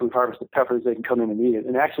 After we've harvested peppers, they can come in and eat it.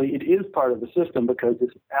 And actually, it is part of the system because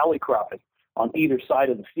it's alley cropping. On either side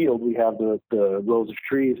of the field, we have the rows of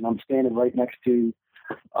trees, and I'm standing right next to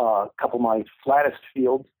a couple of my flattest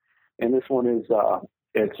fields. And this one is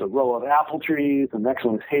it's a row of apple trees. The next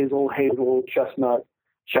one is hazel, chestnut,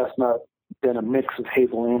 then a mix of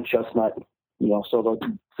hazel and chestnut. So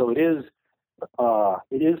it is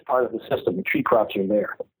part of the system. The tree crops are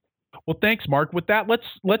there. Well, thanks, Mark. With that,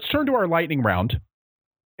 let's turn to our lightning round.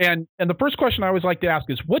 And the first question I always like to ask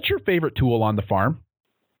is, what's your favorite tool on the farm?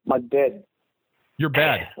 My bed. Your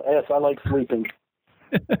bed. Yes, I like sleeping.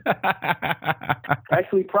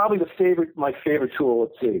 Actually, probably my favorite tool.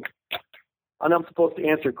 Let's see. And I'm supposed to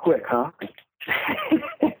answer quick, huh?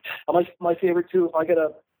 My favorite tool. I got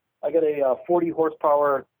a 40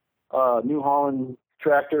 horsepower New Holland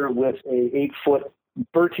tractor with a 8-foot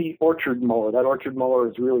Bertie orchard mower. That orchard mower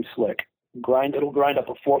is really slick. It'll grind up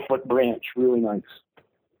a 4-foot branch, really nice.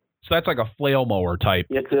 So that's like a flail mower type.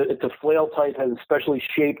 It's a flail type, has specially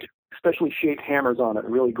shaped hammers on it. It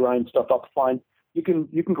really grinds stuff up fine. You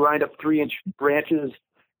can grind up 3-inch branches,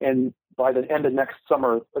 and by the end of next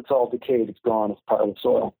summer, it's all decayed. It's gone. It's part of the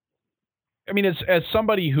soil. I mean, as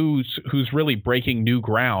somebody who's really breaking new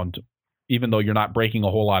ground, even though you're not breaking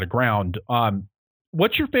a whole lot of ground,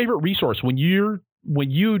 what's your favorite resource when you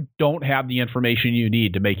don't have the information you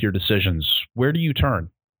need to make your decisions? Where do you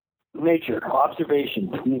turn? Nature, observation.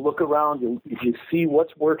 You look around, you see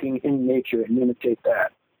what's working in nature and imitate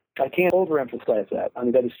that. I can't overemphasize that. I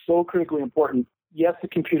mean, that is so critically important. Yes, the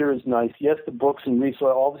computer is nice. Yes, the books and research,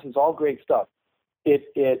 all this is all great stuff. It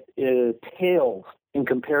pales in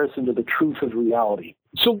comparison to the truth of reality.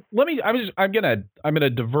 So I'm gonna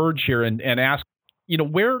diverge here and ask,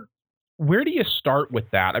 where do you start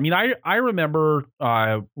with that? I mean, I remember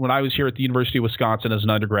when I was here at the University of Wisconsin as an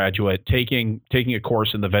undergraduate, taking a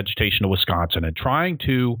course in the vegetation of Wisconsin and trying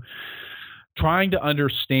to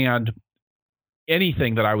understand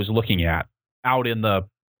anything that I was looking at out in the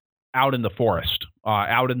forest,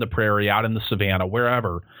 out in the prairie, out in the savanna,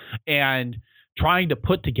 wherever, and trying to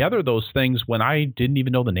put together those things when I didn't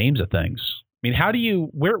even know the names of things. I mean,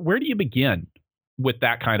 where do you begin with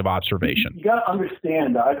that kind of observation? You got to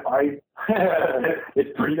understand, I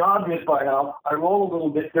it's pretty obvious by now, I roll a little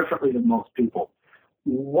bit differently than most people.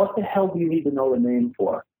 What the hell do you need to know the name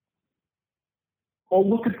for? Oh,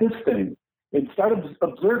 look at this thing. And start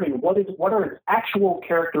observing what are its actual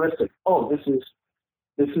characteristics. Oh, this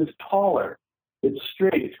is taller. It's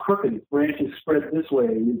straight. It's crooked. Its branches spread this way.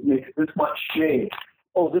 It makes this much shade.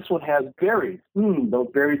 Oh, this one has berries. Those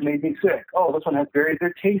berries made me sick. Oh, this one has berries.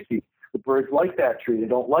 They're tasty. The birds like that tree. They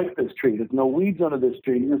don't like this tree. There's no weeds under this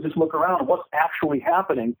tree. You just look around. What's actually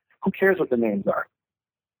happening? Who cares what the names are?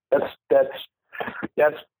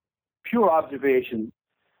 That's pure observation.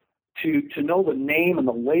 To know the name and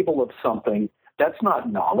the label of something, that's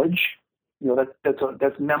not knowledge.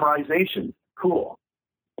 That's memorization. Cool.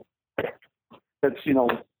 That's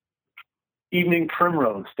evening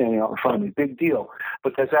primrose standing out in front of me. Big deal.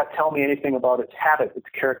 But does that tell me anything about its habit, its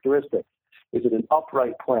characteristics? Is it an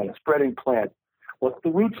upright plant, a spreading plant? What's the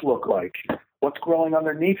roots look like? What's growing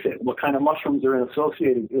underneath it? What kind of mushrooms are in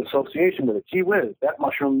association with it? Gee whiz, that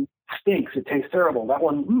mushroom stinks. It tastes terrible. That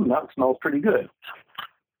one, that smells pretty good.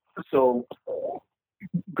 So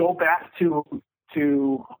go back to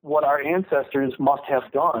what our ancestors must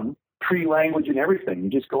have done, pre-language and everything. You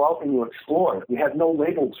just go out and you explore. We had no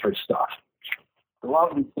labels for stuff. Go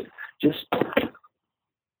out and just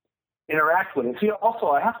interact with it. See, also,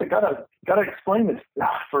 I have to gotta explain this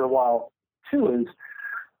for a while too. Is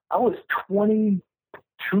I was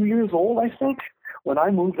 22 years old, I think, when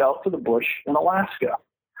I moved out to the bush in Alaska,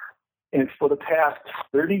 and for the past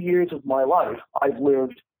 30 years of my life, I've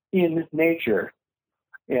lived in nature,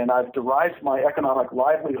 and I've derived my economic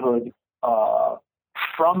livelihood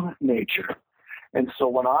from nature. And so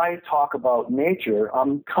when I talk about nature,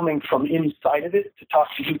 I'm coming from inside of it to talk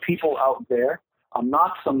to you people out there. I'm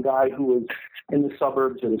not some guy who is in the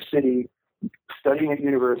suburbs or the city studying at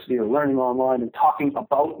university or learning online and talking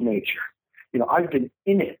about nature. I've been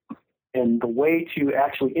in it. And the way to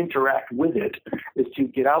actually interact with it is to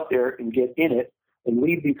get out there and get in it and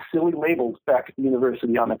leave these silly labels back at the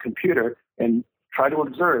university on the computer and try to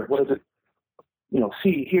observe. What is it?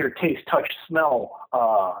 See, hear, taste, touch, smell.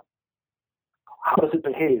 How does it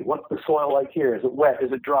behave? What's the soil like here? Is it wet?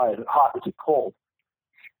 Is it dry? Is it hot? Is it cold?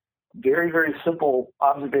 Very, very simple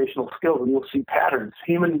observational skills, and you'll see patterns.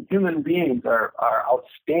 Human beings are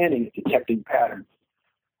outstanding at detecting patterns.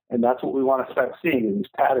 And that's what we want to start seeing, is these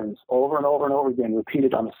patterns over and over and over again,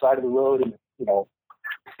 repeated on the side of the road and,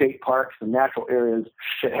 state parks and natural areas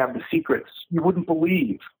that have the secrets. You wouldn't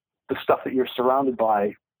believe the stuff that you're surrounded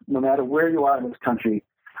by, no matter where you are in this country.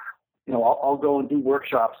 I'll go and do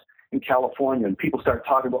workshops in California, and people start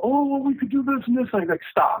talking about, we could do this and this. I'm like,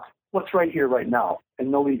 stop. What's right here, right now?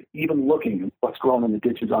 And nobody's even looking at what's growing in the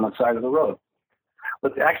ditches on the side of the road.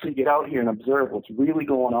 Let's actually get out here and observe what's really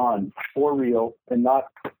going on for real and not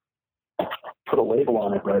put a label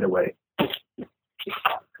on it right away.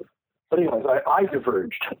 But anyways, I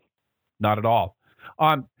diverged. Not at all.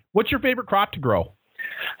 What's your favorite crop to grow?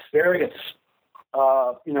 Asparagus.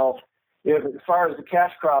 As far as the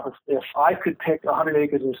cash crop, if I could pick 100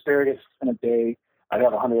 acres of asparagus in a day, I'd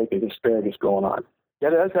have 100 acres of asparagus going on. Yeah,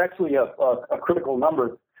 that's actually a critical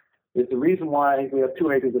number. The reason why we have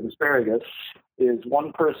 2 acres of asparagus is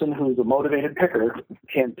one person who's a motivated picker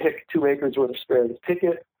can pick 2 acres worth of asparagus, pick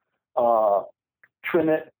it, trim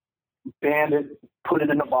it, band it, put it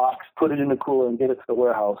in a box, put it in a cooler, and get it to the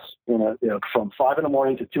warehouse from 5 in the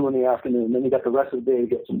morning to 2 in the afternoon. Then you got the rest of the day to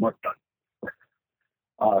get some work done.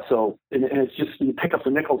 And it's just, you pick up the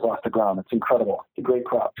nickels off the ground. It's incredible. It's a great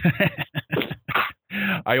crop.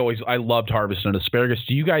 I loved harvesting asparagus.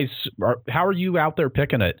 How are you out there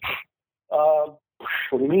picking it?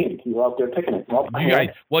 What do you mean? You're out there picking it?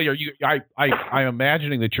 I'm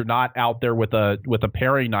imagining that you're not out there with a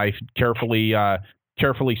paring knife, carefully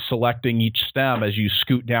selecting each stem as you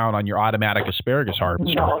scoot down on your automatic asparagus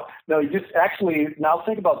harvester. No, you just actually, now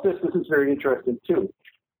think about this. This is very interesting too.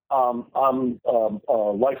 I'm a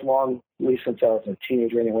lifelong, at least since I was a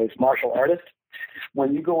teenager anyways, martial artist.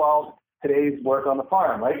 When you go out, today's work on the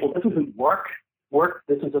farm, right? Well, this isn't work.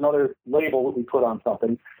 This is another label that we put on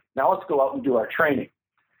something. Now let's go out and do our training.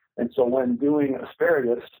 And so when doing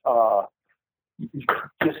asparagus,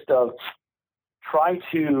 try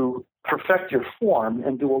to perfect your form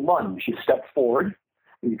and do a lunge. You step forward,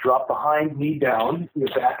 and you drop the hind knee down, your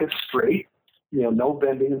back is straight, no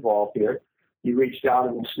bending involved here. You reach down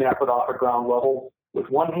and snap it off at ground level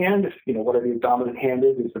with one hand, whatever your dominant hand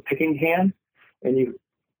is the picking hand, and you've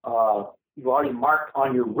already marked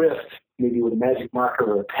on your wrist, maybe with a magic marker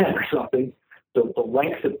or a pen or something, the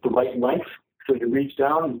length of the right length. So you reach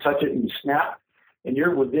down and touch it and you snap, and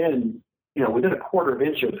you're within a quarter of an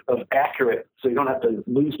inch of accurate, so you don't have to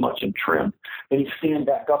lose much in trim. Then you stand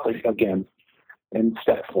back up again and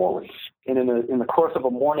step forward. And in the course of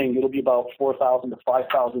a morning, it'll be about 4,000 to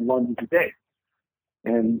 5,000 lunges a day.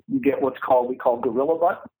 And you get we call gorilla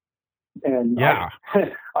butt. And yeah,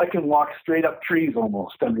 I can walk straight up trees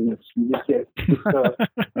almost. I mean, it's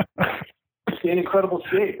in incredible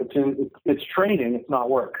shape. It's training. It's not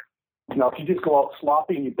work. If you just go out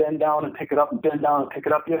sloppy and you bend down and pick it up and bend down and pick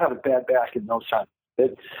it up, you have a bad back in no time.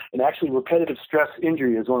 And actually, repetitive stress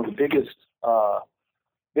injury is one of the biggest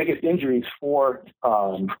injuries for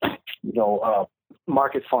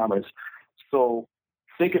market farmers. So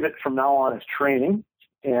think of it from now on as training,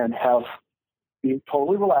 and be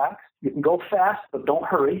totally relaxed. You can go fast, but don't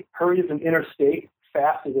hurry. Hurry is an interstate.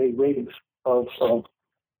 Fast is a rate of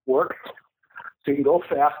work. So you can go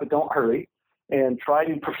fast, but don't hurry. And try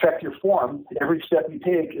to perfect your form. Every step you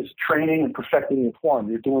take is training and perfecting your form.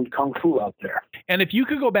 You're doing kung fu out there. And if you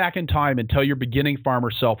could go back in time and tell your beginning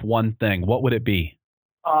farmer self one thing, what would it be?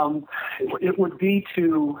 It would be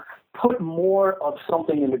to put more of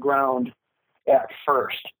something in the ground at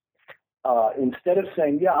first. Instead of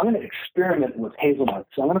saying, yeah, I'm going to experiment with hazelnuts.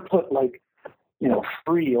 So I'm going to put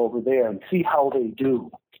 3 over there and see how they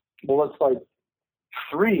do. Well, it's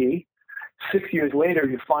 3. 6 years later,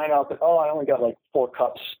 you find out that, I only got 4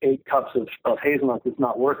 cups, 8 cups of hazelnuts. It's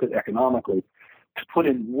not worth it economically to put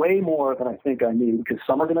in way more than I think I need, because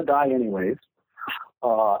some are going to die anyways.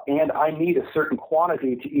 And I need a certain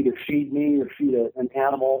quantity to either feed me or feed an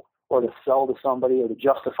animal, or to sell to somebody, or to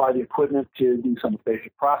justify the equipment to do some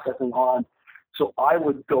basic processing on. So I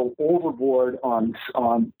would go overboard on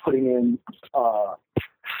putting in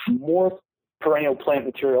more perennial plant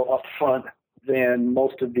material up front than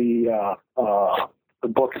most of the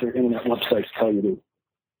books or internet websites tell you to.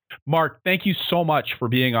 Mark, thank you so much for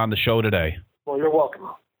being on the show today. Well, you're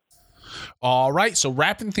welcome. All right, so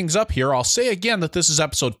wrapping things up here, I'll say again that this is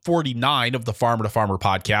episode 49 of the Farmer to Farmer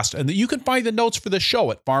podcast, and that you can find the notes for the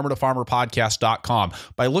show at farmertofarmerpodcast.com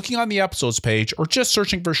by looking on the episodes page or just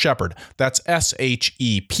searching for Shepard. That's SHEPARD.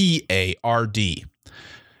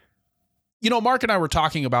 Mark and I were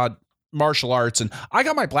talking about martial arts, and I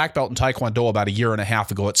got my black belt in Taekwondo about a year and a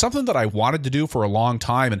half ago. It's something that I wanted to do for a long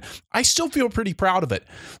time, and I still feel pretty proud of it.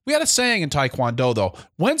 We had a saying in Taekwondo, though: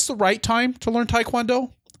 when's the right time to learn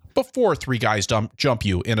Taekwondo? Before 3 guys jump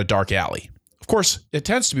you in a dark alley. Of course, it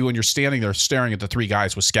tends to be when you're standing there staring at the 3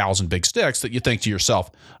 guys with scowls and big sticks that you think to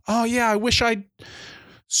yourself, oh yeah, I wish I'd...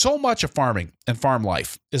 So much of farming and farm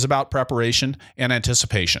life is about preparation and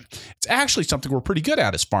anticipation. It's actually something we're pretty good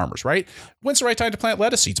at as farmers, right? When's the right time to plant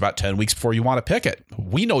lettuce seeds? About 10 weeks before you want to pick it.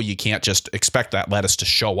 We know you can't just expect that lettuce to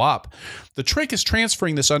show up. The trick is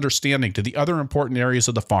transferring this understanding to the other important areas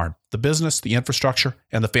of the farm: the business, the infrastructure,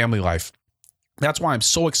 and the family life. That's why I'm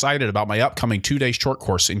so excited about my upcoming 2-day short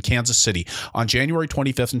course in Kansas City on January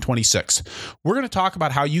 25th and 26th. We're going to talk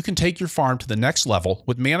about how you can take your farm to the next level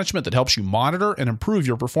with management that helps you monitor and improve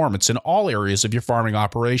your performance in all areas of your farming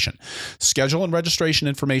operation. Schedule and registration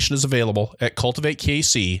information is available at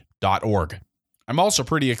cultivatekc.org. I'm also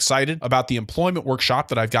pretty excited about the employment workshop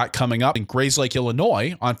that I've got coming up in Grayslake,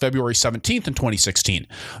 Illinois on February 17th in 2016.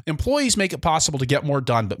 Employees make it possible to get more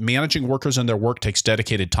done, but managing workers and their work takes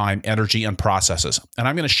dedicated time, energy, and processes. And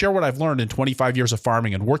I'm going to share what I've learned in 25 years of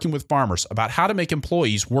farming and working with farmers about how to make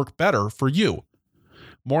employees work better for you.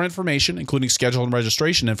 More information, including schedule and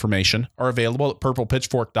registration information, are available at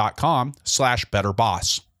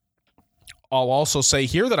purplepitchfork.com/betterboss. I'll also say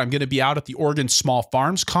here that I'm going to be out at the Oregon Small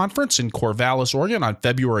Farms Conference in Corvallis, Oregon on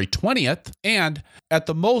February 20th and at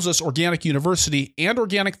the Moses Organic University and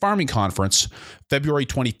Organic Farming Conference February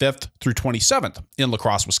 25th through 27th in La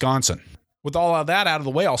Crosse, Wisconsin. With all of that out of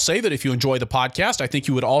the way, I'll say that if you enjoy the podcast, I think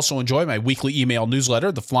you would also enjoy my weekly email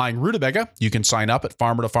newsletter, The Flying Rutabaga. You can sign up at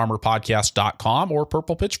farmertofarmerpodcast.com or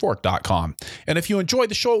purplepitchfork.com. And if you enjoyed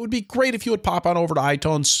the show, it would be great if you would pop on over to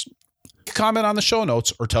iTunes, comment on the show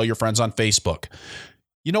notes, or tell your friends on Facebook.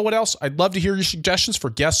 You know what else? I'd love to hear your suggestions for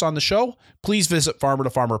guests on the show. Please visit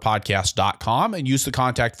farmertofarmerpodcast.com and use the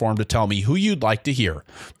contact form to tell me who you'd like to hear.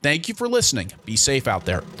 Thank you for listening. Be safe out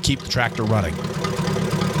there. Keep the tractor running.